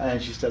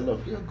 And she said,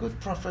 look, you're a good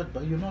prophet,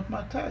 but you're not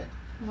my type.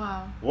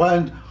 Wow.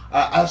 When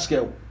I asked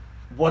her,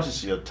 what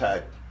is your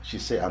type? She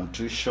said, I'm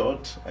too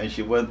short. And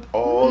she went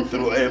all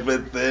through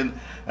everything,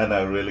 and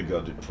I really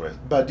got depressed.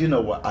 But you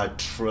know what? I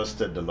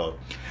trusted the Lord.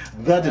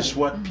 That is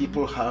what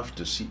people have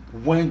to see.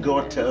 When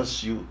God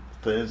tells you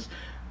things,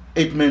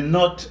 it may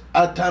not,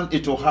 at times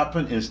it will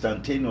happen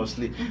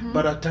instantaneously,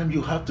 but at times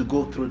you have to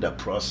go through the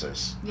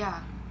process. Yeah.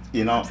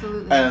 You know,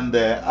 absolutely. and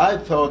I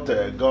thought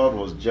God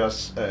was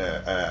just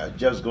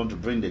going to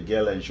bring the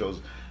girl, and she was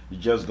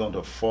just going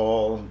to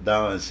fall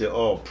down and say,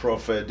 "Oh,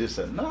 prophet, this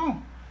and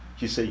no."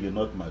 She said, "You're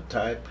not my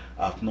type.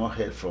 I've not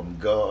heard from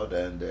God,"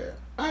 and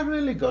I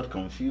really got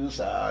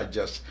confused.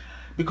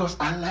 Because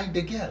I like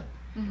the girl,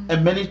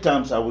 and many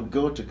times I would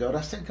go to God.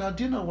 I said, "God,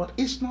 you know what?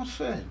 It's not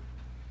fair.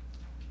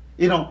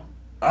 You know,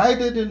 I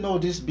didn't know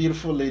this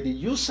beautiful lady.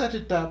 You set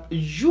it up.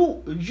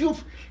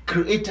 You've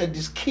created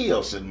this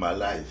chaos in my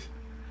life."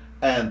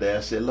 And I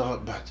said,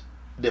 "Lord, but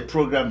the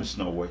program is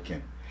not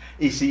working."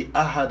 You see,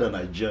 I had an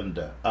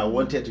agenda. I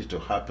wanted it to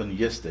happen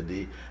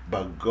yesterday,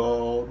 but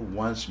God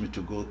wants me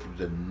to go through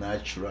the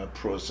natural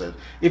process.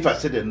 If I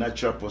say the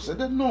natural process,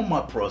 the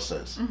normal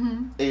process.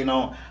 You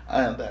know,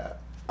 and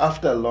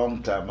after a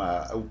long time,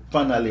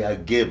 finally I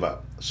gave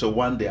up. So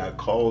one day I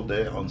called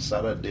her on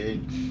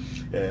Saturday.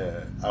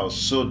 I was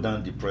so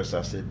down depressed.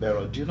 I said,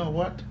 "Beryl, do you know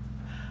what?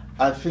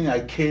 I think I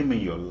came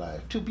in your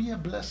life to be a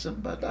blessing,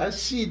 but I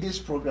see this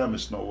program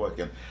is not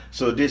working.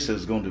 So this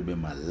is going to be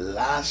my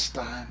last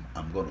time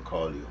I'm going to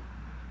call you."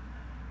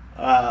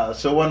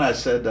 So when I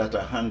said that,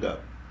 I hung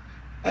up.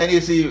 And you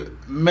see,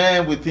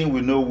 men, we think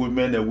we know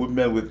women, and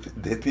women,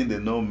 they think they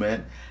know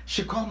men.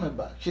 She called me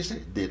back. She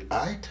said, "Did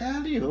I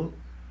tell you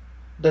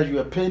that you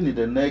are pain in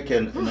the neck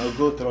and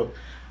go through?"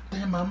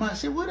 Then Mama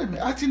said, "Wait a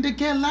minute, I think the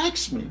girl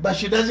likes me, but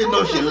she doesn't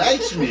know she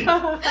likes me."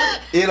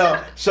 You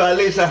know, so at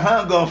least I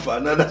hung on for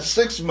another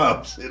 6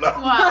 months, you know.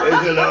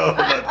 Wow. You know,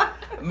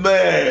 but,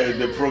 man,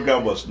 the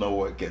program was not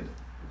working.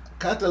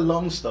 Cut a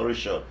long story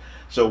short,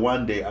 so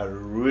one day I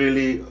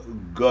really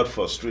got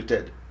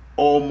frustrated,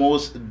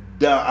 almost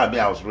down. I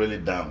mean, I was really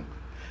down.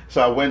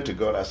 So I went to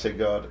God. I said,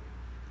 "God,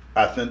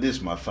 I think this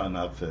is my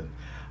final thing.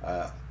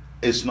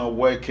 It's not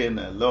working.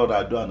 Lord,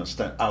 I don't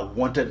understand." I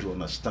wanted to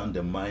understand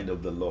the mind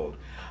of the Lord.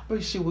 But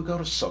you see, we got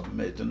to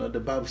submit. You know, the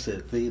Bible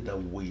says, "They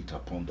that wait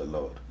upon the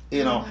Lord."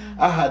 You know,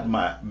 I had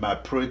my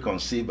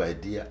preconceived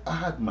idea. I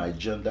had my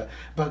agenda.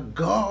 But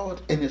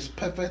God, in His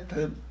perfect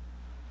time,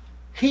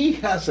 He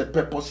has a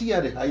purpose. He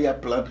had a higher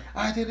plan.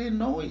 I didn't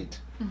know it.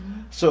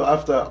 So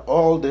after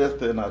all this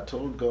thing, I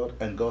told God,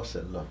 and God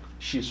said, "Look,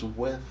 she's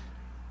worth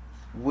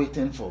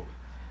waiting for."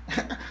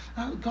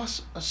 I got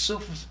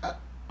so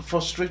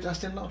frustrated. I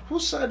said, "Lord,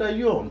 whose side are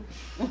you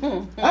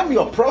on? I'm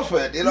your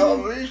prophet, you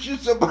know.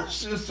 She's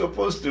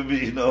supposed to be,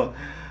 you know,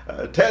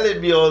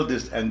 telling me all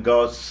this." And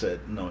God said,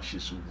 "No,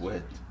 she's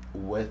worth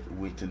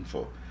waiting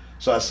for."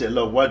 So I said,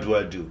 "Lord, what do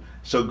I do?"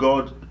 So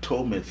God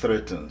told me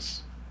 3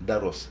 things.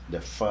 That was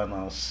the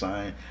final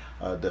sign,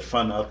 the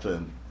final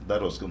thing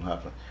that was going to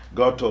happen.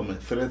 God told me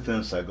 3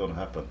 things are going to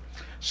happen.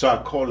 So I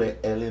called her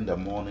early in the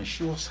morning.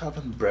 She was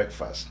having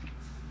breakfast.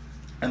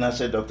 And I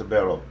said, "Dr.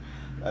 Beryl,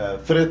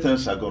 3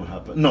 things are going to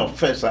happen." No,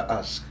 first I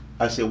asked.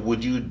 I said,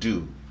 "Would you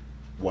do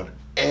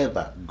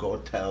whatever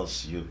God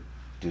tells you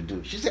to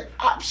do?" She said,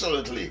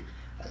 "Absolutely."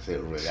 I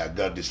said, "Really, I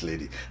got this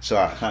lady." So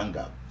I hung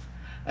up.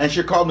 And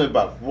she called me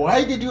back.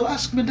 "Why did you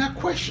ask me that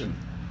question?"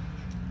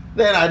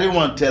 Then I didn't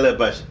want to tell her,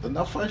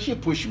 but she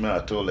pushed me. I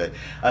told her.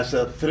 I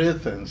said, 3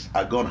 things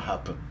are going to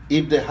happen.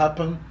 If they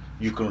happen,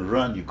 you can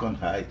run, you can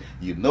hide.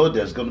 You know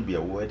there's going to be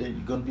a wedding.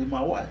 You're going to be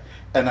my wife.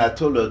 And I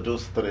told her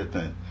those 3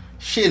 things.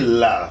 She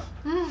laughed.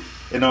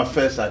 You know,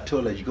 first I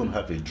told her, "You're going to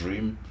have a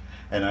dream."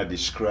 And I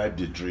described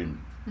the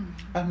dream.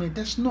 I mean,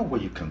 there's no way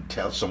you can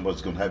tell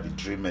someone's going to have a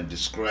dream and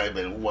describe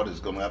and what is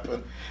going to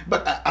happen.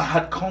 But I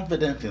had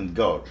confidence in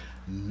God,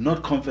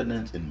 not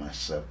confidence in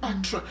myself.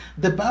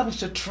 The Bible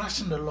says,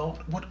 "Trust in the Lord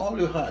with all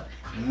your heart.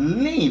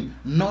 Lean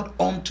not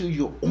unto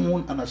your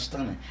own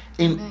understanding.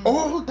 In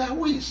all thy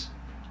ways,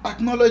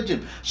 acknowledge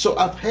Him." So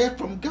I've heard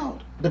from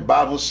God. The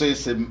Bible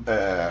says in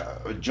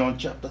John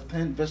chapter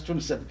 10, verse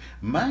 27,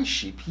 "My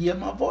sheep hear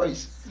my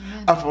voice."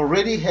 Amen. I've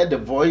already heard the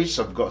voice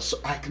of God, so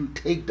I can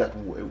take that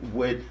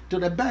word to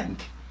the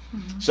bank.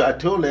 So I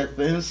told her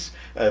things,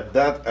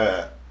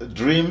 that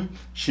dream,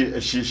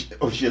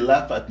 she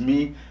laughed at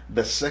me.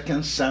 The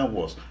second sign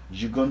was,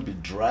 you're going to be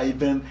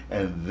driving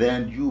and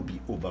then you'll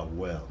be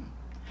overwhelmed.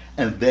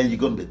 And then you're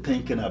going to be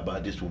thinking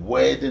about this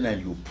wedding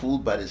and you pull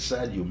by the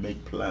side, you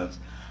make plans.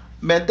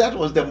 Man, that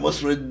was the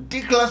most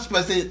ridiculous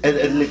person,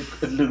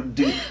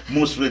 the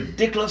most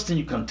ridiculous thing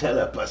you can tell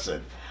a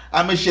person.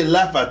 I mean, she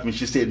laughed at me.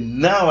 She said,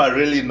 "Now I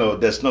really know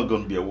there's not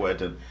going to be a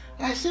wedding."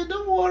 I said,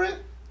 "Don't worry,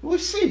 we'll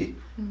see.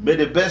 May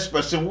the best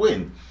person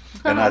win."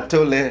 And I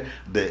told her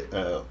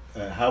the,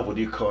 how would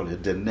you call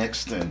it, the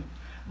next thing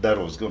that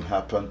was going to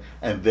happen.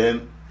 And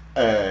then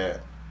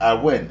I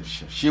went.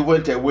 She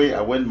went away,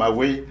 I went my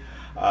way.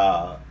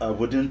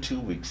 Within 2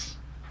 weeks,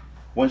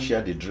 when she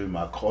had a dream,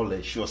 I called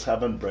her. She was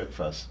having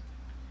breakfast.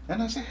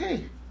 And I said,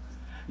 "Hey,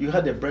 you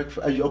had a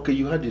breakfast. Okay,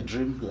 you had a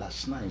dream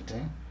last night,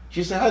 eh?"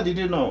 She said, "How did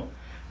you know?"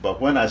 But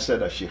when I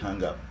said that, she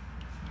hung up.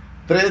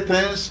 Three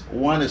things,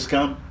 one is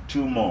come,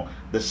 two more.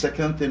 The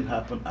second thing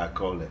happened, I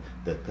call it.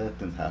 The third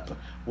thing happened.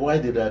 Why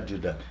did I do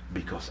that?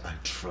 Because I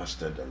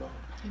trusted the Lord.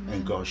 Amen.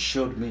 And God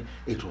showed me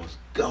it was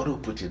God who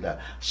put it there.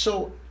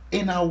 So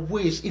in our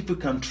ways, if we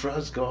can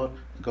trust God,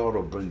 God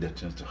will bring the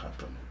things to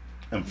happen.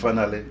 And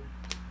finally,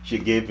 she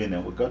gave in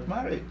and we got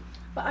married.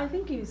 But I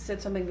think you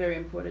said something very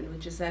important,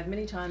 which is that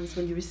many times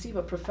when you receive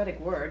a prophetic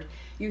word,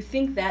 you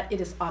think that it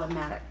is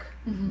automatic.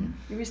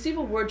 You receive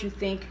a word, you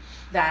think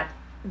that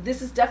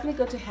this is definitely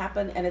going to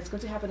happen and it's going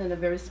to happen in a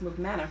very smooth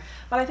manner.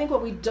 But I think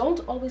what we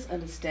don't always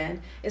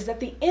understand is that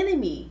the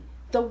enemy,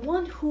 the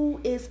one who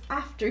is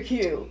after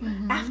you,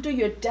 after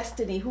your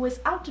destiny, who is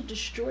out to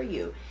destroy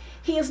you,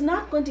 he is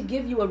not going to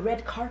give you a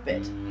red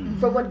carpet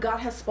for what God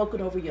has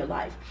spoken over your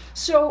life.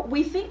 So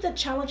we think that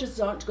challenges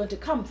aren't going to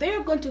come. They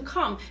are going to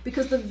come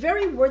because the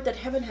very word that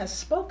heaven has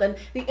spoken,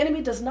 the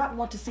enemy does not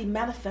want to see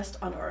manifest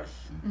on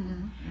earth.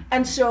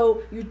 And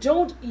so you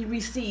don't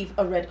receive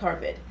a red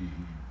carpet.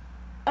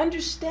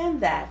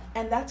 Understand that,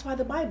 and that's why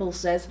the Bible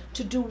says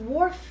to do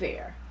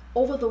warfare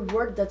over the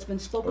word that's been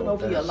spoken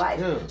over your life.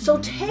 Good. So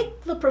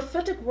take the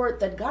prophetic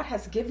word that God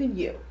has given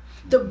you,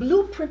 the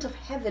blueprint of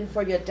heaven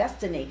for your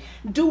destiny.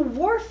 Do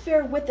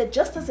warfare with it,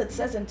 just as it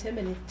says in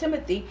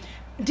Timothy.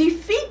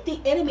 Defeat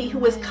the enemy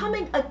who is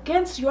coming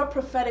against your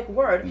prophetic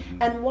word,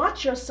 and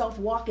watch yourself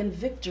walk in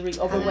victory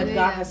over what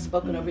God has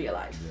spoken over your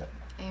life.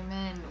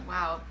 Amen.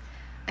 Wow.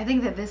 I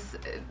think that this,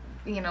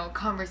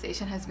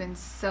 conversation has been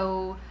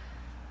so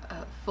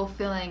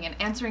fulfilling and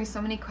answering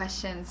so many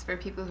questions for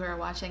people who are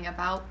watching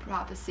about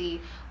prophecy,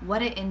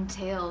 what it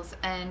entails,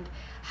 and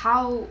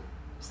how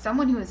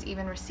someone who is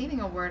even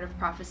receiving a word of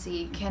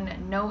prophecy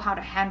can know how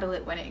to handle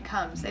it when it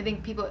comes. I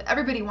think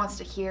everybody wants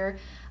to hear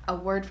a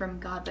word from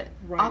God, but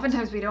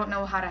oftentimes we don't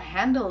know how to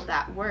handle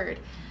that word.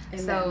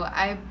 Amen. So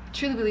I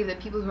truly believe that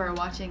people who are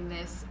watching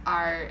this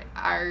are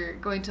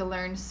going to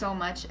learn so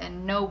much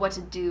and know what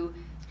to do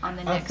on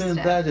the next I think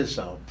step. that is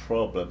our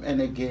problem.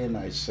 And again,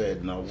 I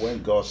said, now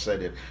when God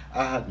said it,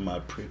 I had my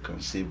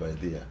preconceived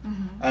idea.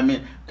 I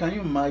mean, can you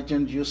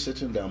imagine you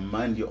sitting there,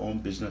 mind your own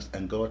business,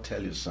 and God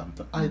tell you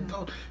something? I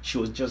thought she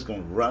was just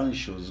going to run,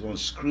 she was going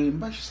to scream,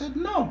 but she said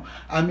no.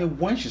 I mean,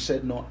 when she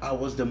said no, I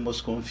was the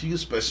most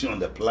confused person on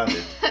the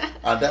planet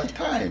at that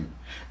time.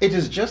 It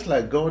is just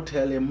like God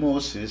telling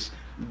Moses,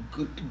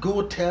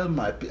 go tell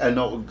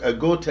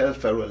go tell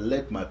Pharaoh,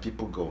 let my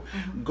people go.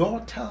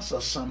 God tells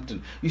us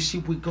something. You see,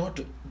 we got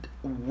to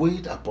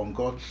wait upon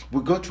God.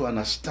 We got to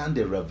understand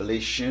the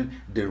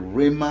revelation, the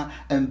rhema,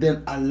 and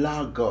then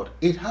allow God.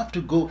 It have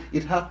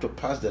to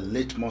pass the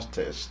litmus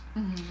test.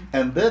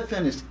 And the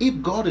thing is,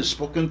 if God is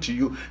spoken to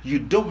you, you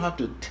don't have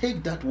to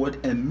take that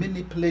word and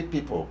manipulate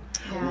people.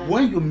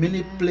 When you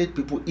manipulate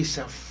people, it's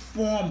a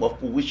form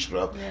of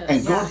witchcraft,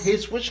 and God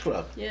hates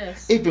witchcraft.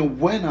 Even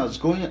when I was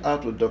going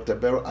out with Dr.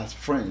 Beryl as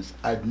friends,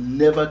 I'd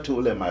never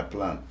told her my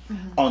plan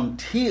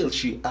until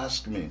she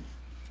asked me.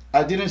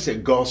 I didn't say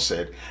God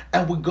said,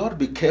 and we got to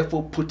be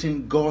careful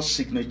putting God's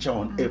signature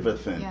on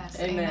everything. Yes,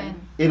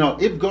 Amen.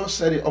 If God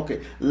said it,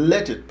 okay,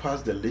 let it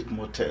pass the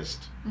litmus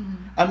test.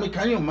 I mean,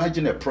 can you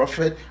imagine a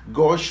prophet?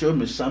 God showed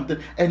me something,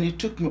 and it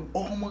took me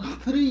almost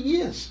 3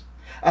 years.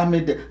 I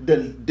mean,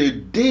 the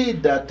day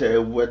that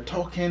we're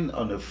talking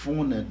on the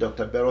phone and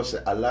Dr. Beryl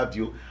said, I love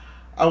you,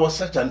 I was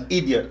such an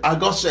idiot. I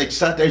got so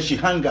excited and she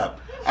hung up.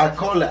 I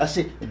called her, I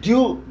said, did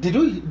you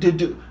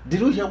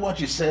hear what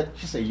you said?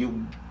 She said,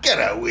 you get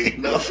away.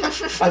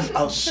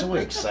 I was so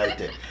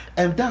excited.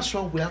 And that's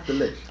what we have to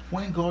learn.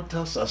 When God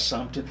tells us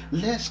something,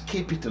 let's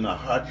keep it in our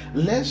heart.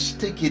 Let's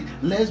take it.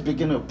 Let's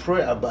begin to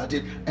pray about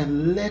it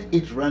and let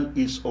it run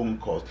its own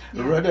course,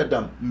 rather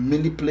than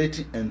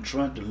manipulating and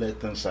trying to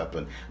let things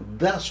happen.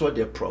 That's what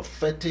the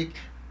prophetic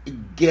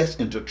gets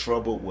into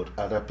trouble with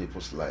other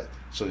people's life.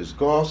 So it's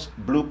God's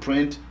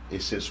blueprint.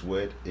 It's His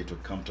word. It will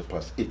come to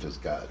pass if it's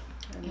God.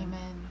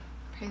 Amen.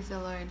 Praise the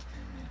Lord.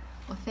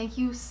 Well, thank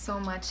you so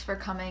much for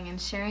coming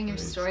and sharing your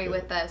story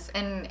with us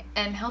and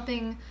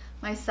helping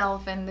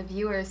myself and the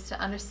viewers to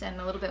understand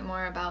a little bit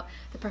more about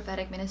the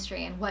prophetic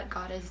ministry and what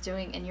God is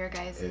doing in your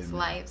guys'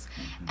 lives.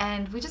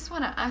 And we just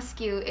want to ask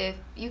you if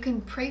you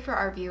can pray for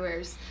our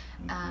viewers,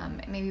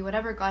 maybe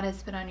whatever God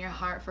has put on your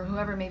heart for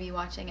whoever may be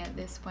watching at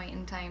this point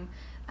in time,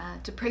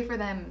 to pray for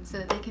them so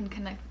that they can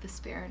connect with the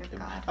Spirit of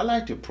God. I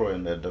like to pray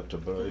in that, Dr.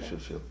 Beryl, if you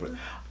feel pray.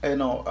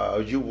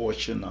 You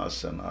watching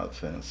us and our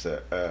things,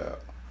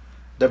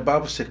 the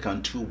Bible says,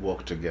 can two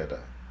walk together?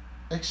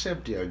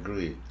 Except they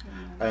agree.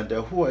 And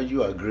who are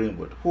you agreeing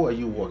with? Who are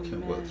you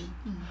walking with?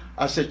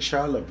 As a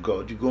child of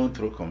God, you're going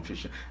through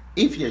confusion.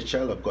 If you're a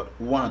child of God,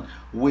 one,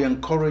 we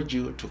encourage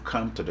you to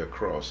come to the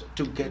cross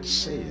to get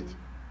saved.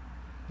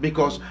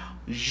 Because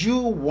you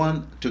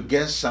want to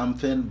get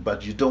something,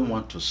 but you don't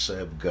want to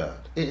serve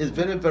God. It is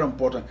very, very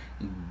important.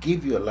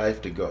 Give your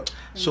life to God.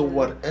 So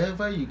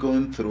whatever you're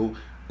going through,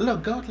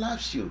 look, God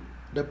loves you.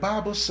 The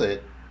Bible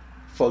said,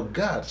 for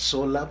God so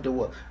loved the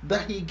world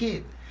that He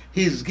gave.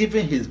 He's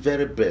giving His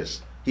very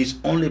best, His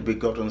only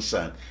begotten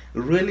Son.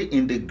 Really,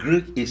 in the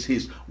Greek, is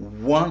His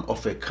one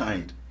of a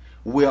kind.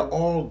 We are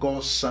all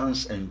God's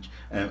sons and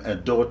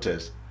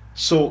daughters.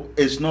 So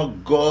it's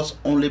not God's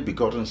only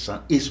begotten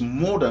Son. It's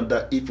more than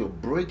that. If you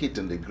break it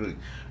in the Greek,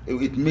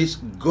 it means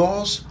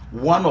God's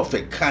one of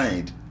a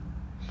kind,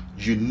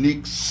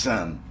 unique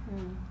Son.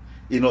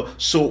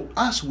 So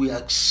as we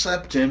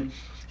accept him,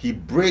 he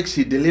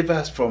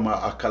delivers from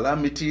our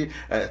calamity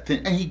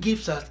thing, and he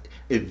gives us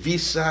a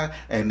visa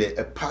and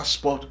a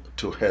passport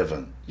to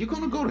heaven. You're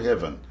going to go to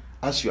heaven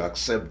as you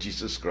accept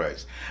Jesus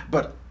Christ.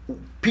 But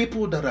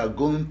people that are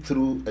going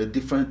through a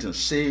different thing,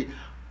 say,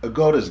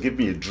 God has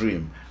given you a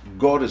dream,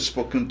 God has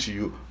spoken to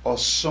you, or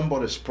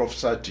somebody has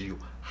prophesied to you.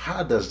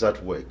 How does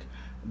that work?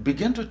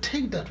 Begin to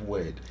take that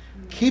word,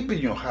 keep it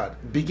in your heart,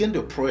 begin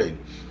to pray.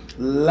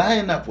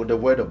 Line up with the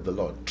word of the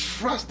Lord.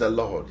 Trust the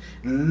Lord.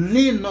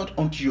 Lean not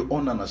unto your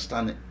own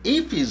understanding.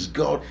 If he's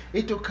God,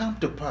 it will come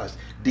to pass.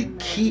 The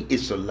key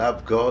is to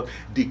love God.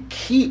 The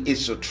key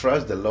is to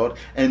trust the Lord.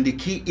 And the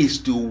key is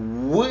to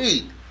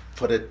wait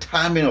for the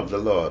timing of the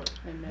Lord.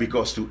 Amen.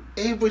 Because to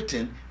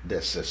everything,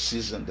 there's a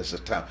season, there's a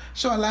time.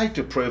 So I like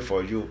to pray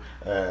for you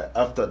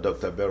after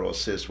Dr. Beryl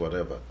says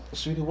whatever.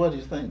 Sweetie, what do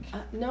you think?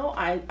 No,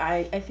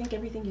 I think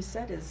everything you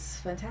said is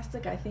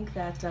fantastic. I think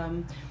that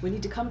we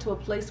need to come to a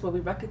place where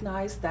we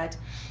recognize that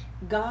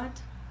God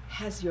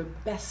has your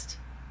best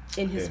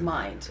in his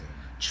mind.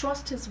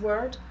 Trust his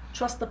word.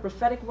 Trust the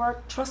prophetic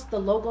word, trust the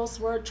Logos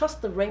word,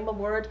 trust the Rhema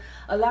word.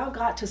 Allow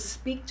God to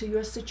speak to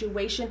your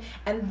situation,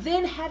 and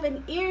then have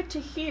an ear to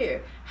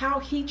hear how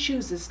he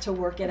chooses to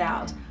work it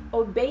out.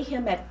 Obey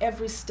him at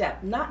every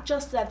step, not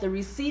just at the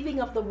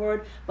receiving of the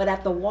word, but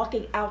at the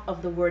walking out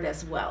of the word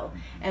as well.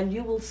 And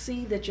you will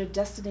see that your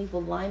destiny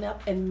will line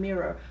up and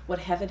mirror what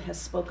heaven has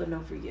spoken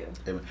over you.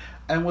 Amen.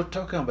 And we're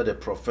talking about the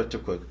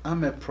prophetic word.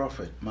 I'm a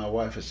prophet. My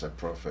wife is a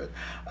prophet.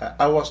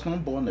 I was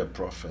not born a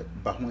prophet,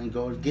 but when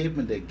God gave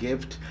me the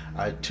gift,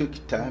 I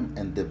took time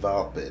and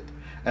developed it.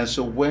 And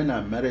so when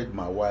I married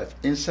my wife,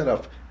 instead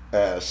of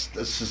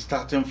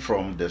starting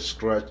from the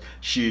scratch,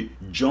 she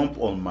jumped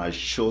on my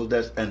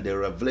shoulders, and the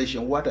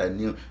revelation, what I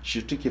knew,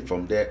 she took it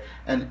from there.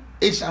 And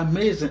it's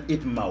amazing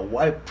if my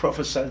wife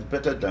prophesies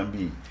better than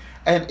me.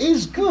 And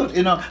it's good,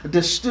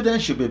 the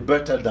student should be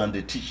better than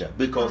the teacher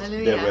because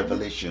the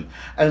revelation.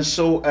 And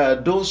so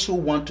those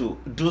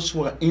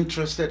who are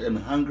interested and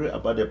hungry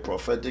about the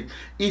prophetic,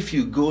 if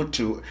you go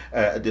to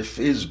the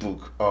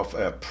Facebook of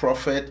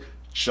Prophet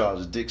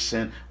Charles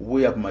Dixon,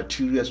 we have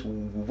materials. We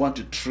want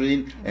to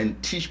train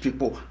and teach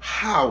people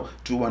how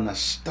to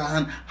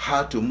understand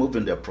how to move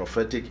in the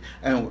prophetic.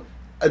 And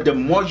the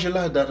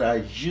modular that I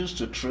used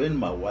to train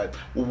my wife,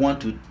 we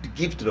want to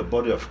give to the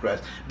body of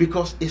Christ,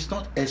 because it's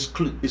not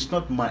it's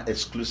not my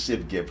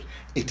exclusive gift.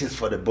 It is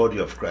for the body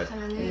of Christ.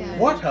 Hallelujah.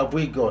 What have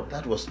we got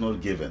that was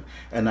not given?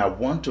 And I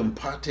want to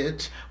impart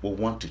it. We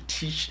want to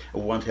teach. We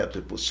want to help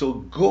people. So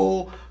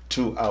go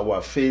to our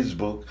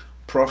Facebook,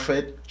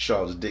 Prophet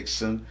Charles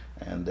Dixon,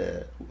 and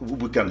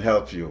we can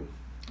help you.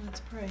 Let's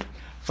pray.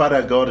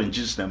 Father God, in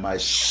Jesus' name, I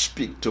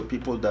speak to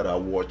people that are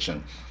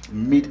watching.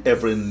 Meet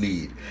every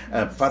need.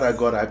 And Father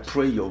God, I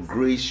pray your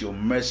grace, your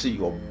mercy,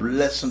 your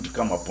blessing to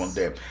come upon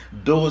them.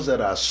 Those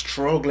that are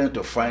struggling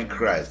to find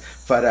Christ,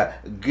 Father,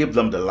 give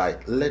them the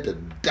light. Let the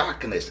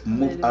darkness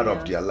move out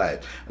of their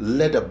life.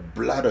 Let the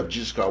blood of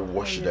Jesus Christ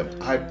wash them.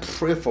 I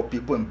pray for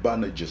people in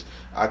bandages.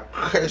 I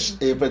curse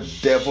every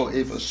devil,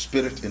 every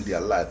spirit in their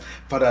life.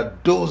 Father,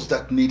 those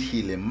that need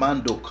healing,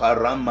 Mando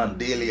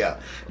Karamandelia,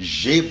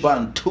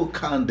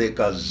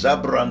 Jebantukandeka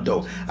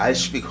Zabrando, I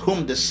speak,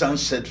 whom the Son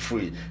set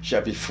free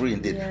shall be free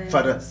indeed. Yes.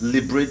 Father,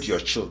 liberate your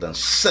children,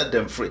 set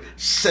them free,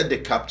 set the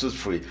captives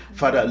free.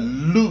 Father,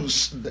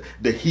 loose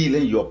the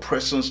healing, your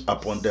presence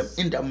upon them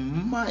in the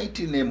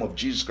mighty name of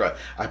Jesus Christ.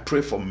 I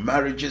pray for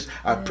marriages.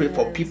 I pray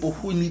for people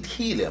who need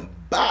healing.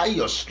 By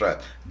your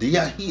strength, they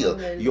are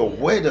healed. Your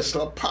word is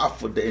so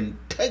powerful, the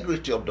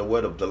integrity of the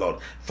word of the Lord.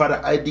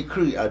 Father, I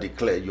decree, I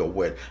declare your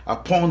word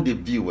upon the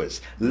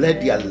viewers.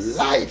 Let their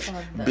life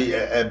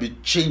be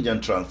changed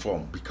and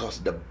transformed, because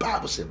the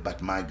Bible says,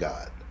 but my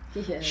God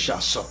shall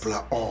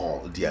supply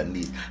all their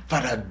needs.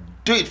 Father,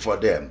 do it for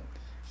them,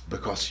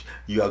 because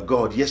you are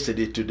God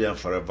yesterday, today, and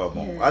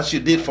forevermore. Yes, as you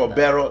did for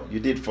Beryl, you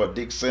did for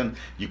Dixon,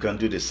 you can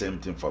do the same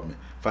thing for me.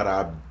 Father,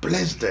 I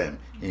bless them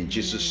in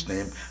Jesus'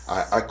 name.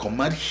 I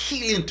command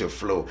healing to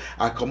flow.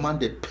 I command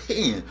the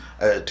pain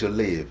to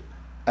leave.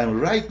 And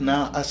right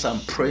now, as I'm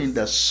praying,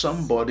 there's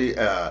somebody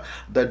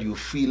that you're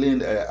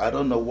feeling, I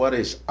don't know what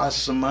is,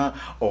 asthma,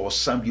 or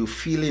you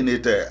feeling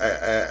it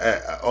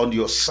on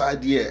your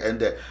side here,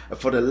 and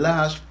for the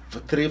last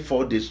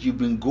 3-4 days you've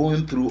been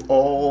going through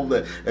all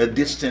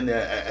this thing,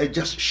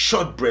 just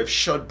short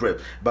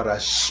breath, but I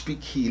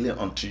speak healing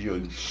unto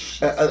you.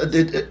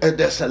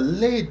 There's a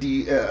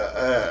lady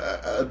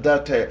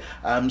that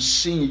I'm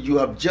seeing. You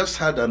have just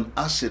had an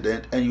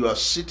accident, and you are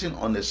sitting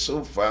on a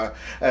sofa.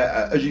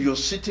 You're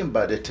sitting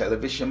by the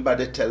television, but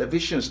the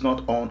television is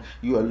not on.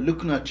 You are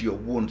looking at your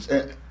wounds,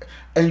 and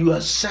you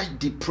are such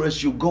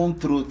depressed. You're going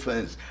through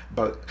things,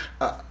 but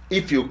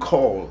if you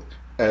call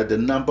the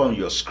number on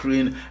your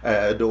screen,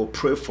 they'll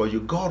pray for you.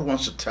 God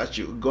wants to touch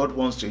you. God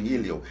wants to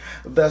heal you.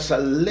 There's a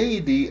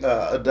lady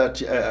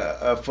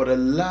that for the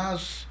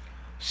last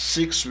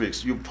 6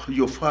 weeks.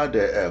 You've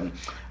had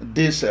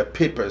these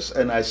papers,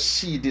 and I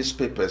see these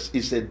papers.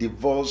 It's a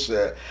divorce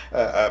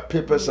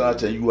papers,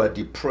 and you are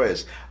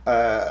depressed.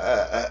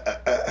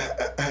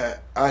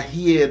 I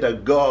hear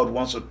that God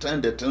wants to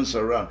turn the things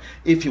around.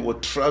 If you will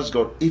trust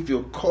God, if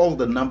you call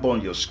the number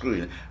on your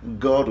screen,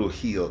 God will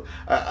heal.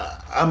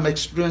 I'm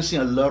experiencing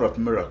a lot of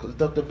miracles.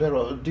 Dr.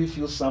 Beryl, do you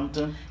feel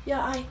something?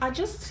 Yeah, I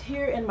just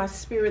hear in my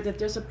spirit that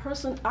there's a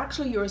person,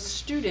 actually you're a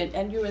student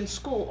and you're in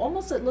school.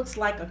 Almost it looks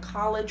like a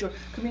college or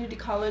community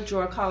college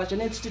or a college,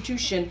 an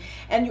institution,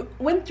 and you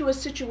went through a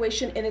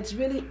situation and it's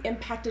really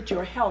impacted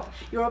your health.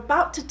 You're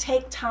about to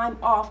take time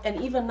off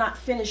and even not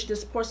finish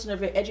this portion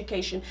of your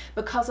education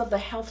because of the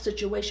health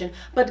situation.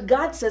 But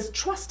God says,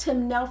 trust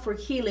him now for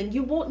healing.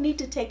 You won't need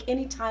to take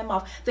any time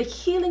off. The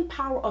healing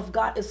power of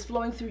God is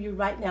flowing through you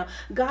right now.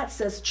 God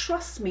says,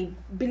 trust me,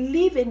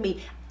 believe in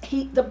me.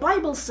 The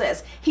Bible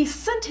says he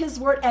sent his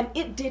word and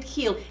it did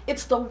heal.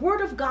 It's the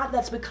word of God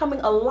that's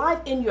becoming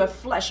alive in your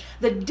flesh.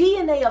 The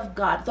DNA of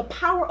God, the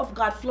power of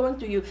God flowing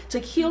through you to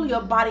heal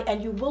your body,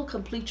 and you will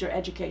complete your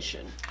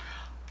education.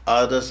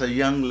 There's a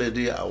young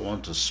lady I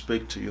want to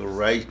speak to you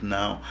right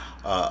now.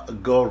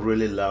 God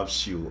really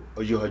loves you.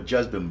 You have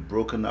just been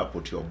broken up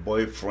with your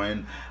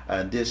boyfriend,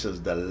 and this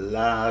is the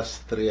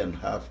last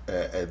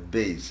 3.5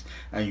 days,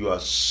 and you are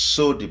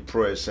so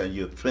depressed and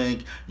you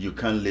think you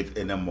can't live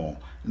anymore.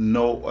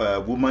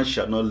 No, woman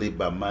shall not live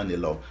by man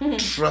alone.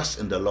 Trust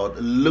in the Lord.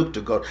 Look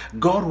to God.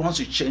 God wants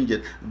to change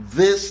it.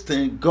 This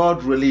thing,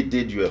 God really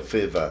did you a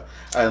favor,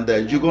 and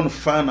you're going to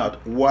find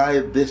out why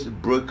this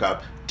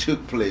breakup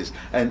took place.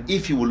 And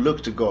if you will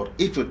look to God,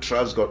 if you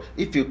trust God,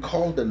 if you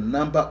call the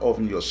number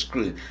on your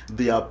screen,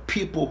 there are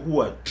people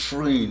who are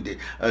trained,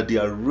 they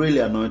are really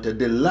anointed,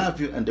 they love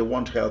you and they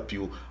want to help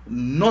you.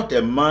 Not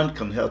a man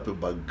can help you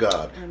but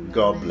God. Amen.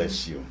 God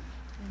bless you.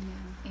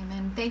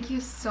 Amen. Thank you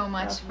so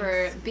much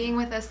for being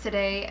with us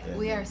today. Amen.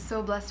 We are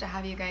so blessed to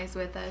have you guys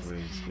with us,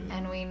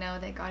 and we know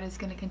that God is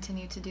going to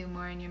continue to do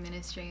more in your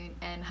ministry,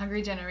 and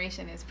Hungry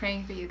Generation is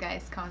praying for you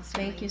guys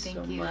constantly. Thank you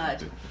so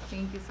much.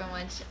 Thank you so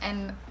much.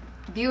 And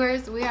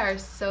viewers, we are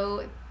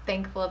so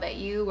thankful that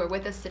you were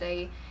with us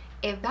today.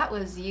 If that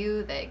was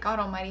you that God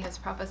Almighty has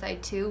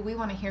prophesied to, we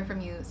want to hear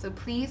from you. So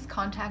please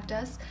contact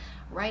us.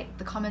 Write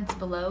the comments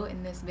below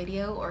in this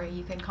video, or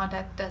you can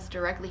contact us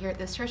directly here at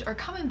this church, or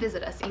come and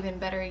visit us, even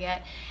better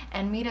yet,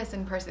 and meet us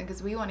in person,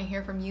 because we want to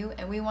hear from you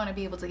and we want to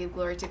be able to give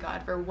glory to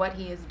God for what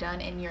he has done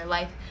in your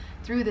life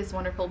through this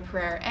wonderful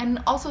prayer,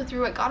 and also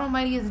through what God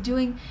Almighty is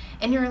doing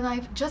in your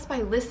life just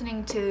by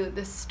listening to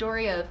the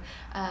story of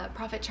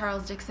Prophet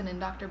Charles Dixon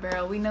and Dr.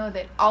 Beryl. We know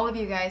that all of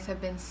you guys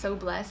have been so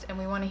blessed, and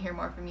we want to hear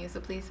more from you,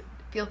 so please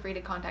feel free to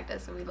contact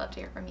us. So we'd love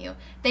to hear from you.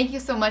 Thank you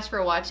so much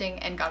for watching,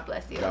 and God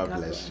bless you. God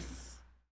bless.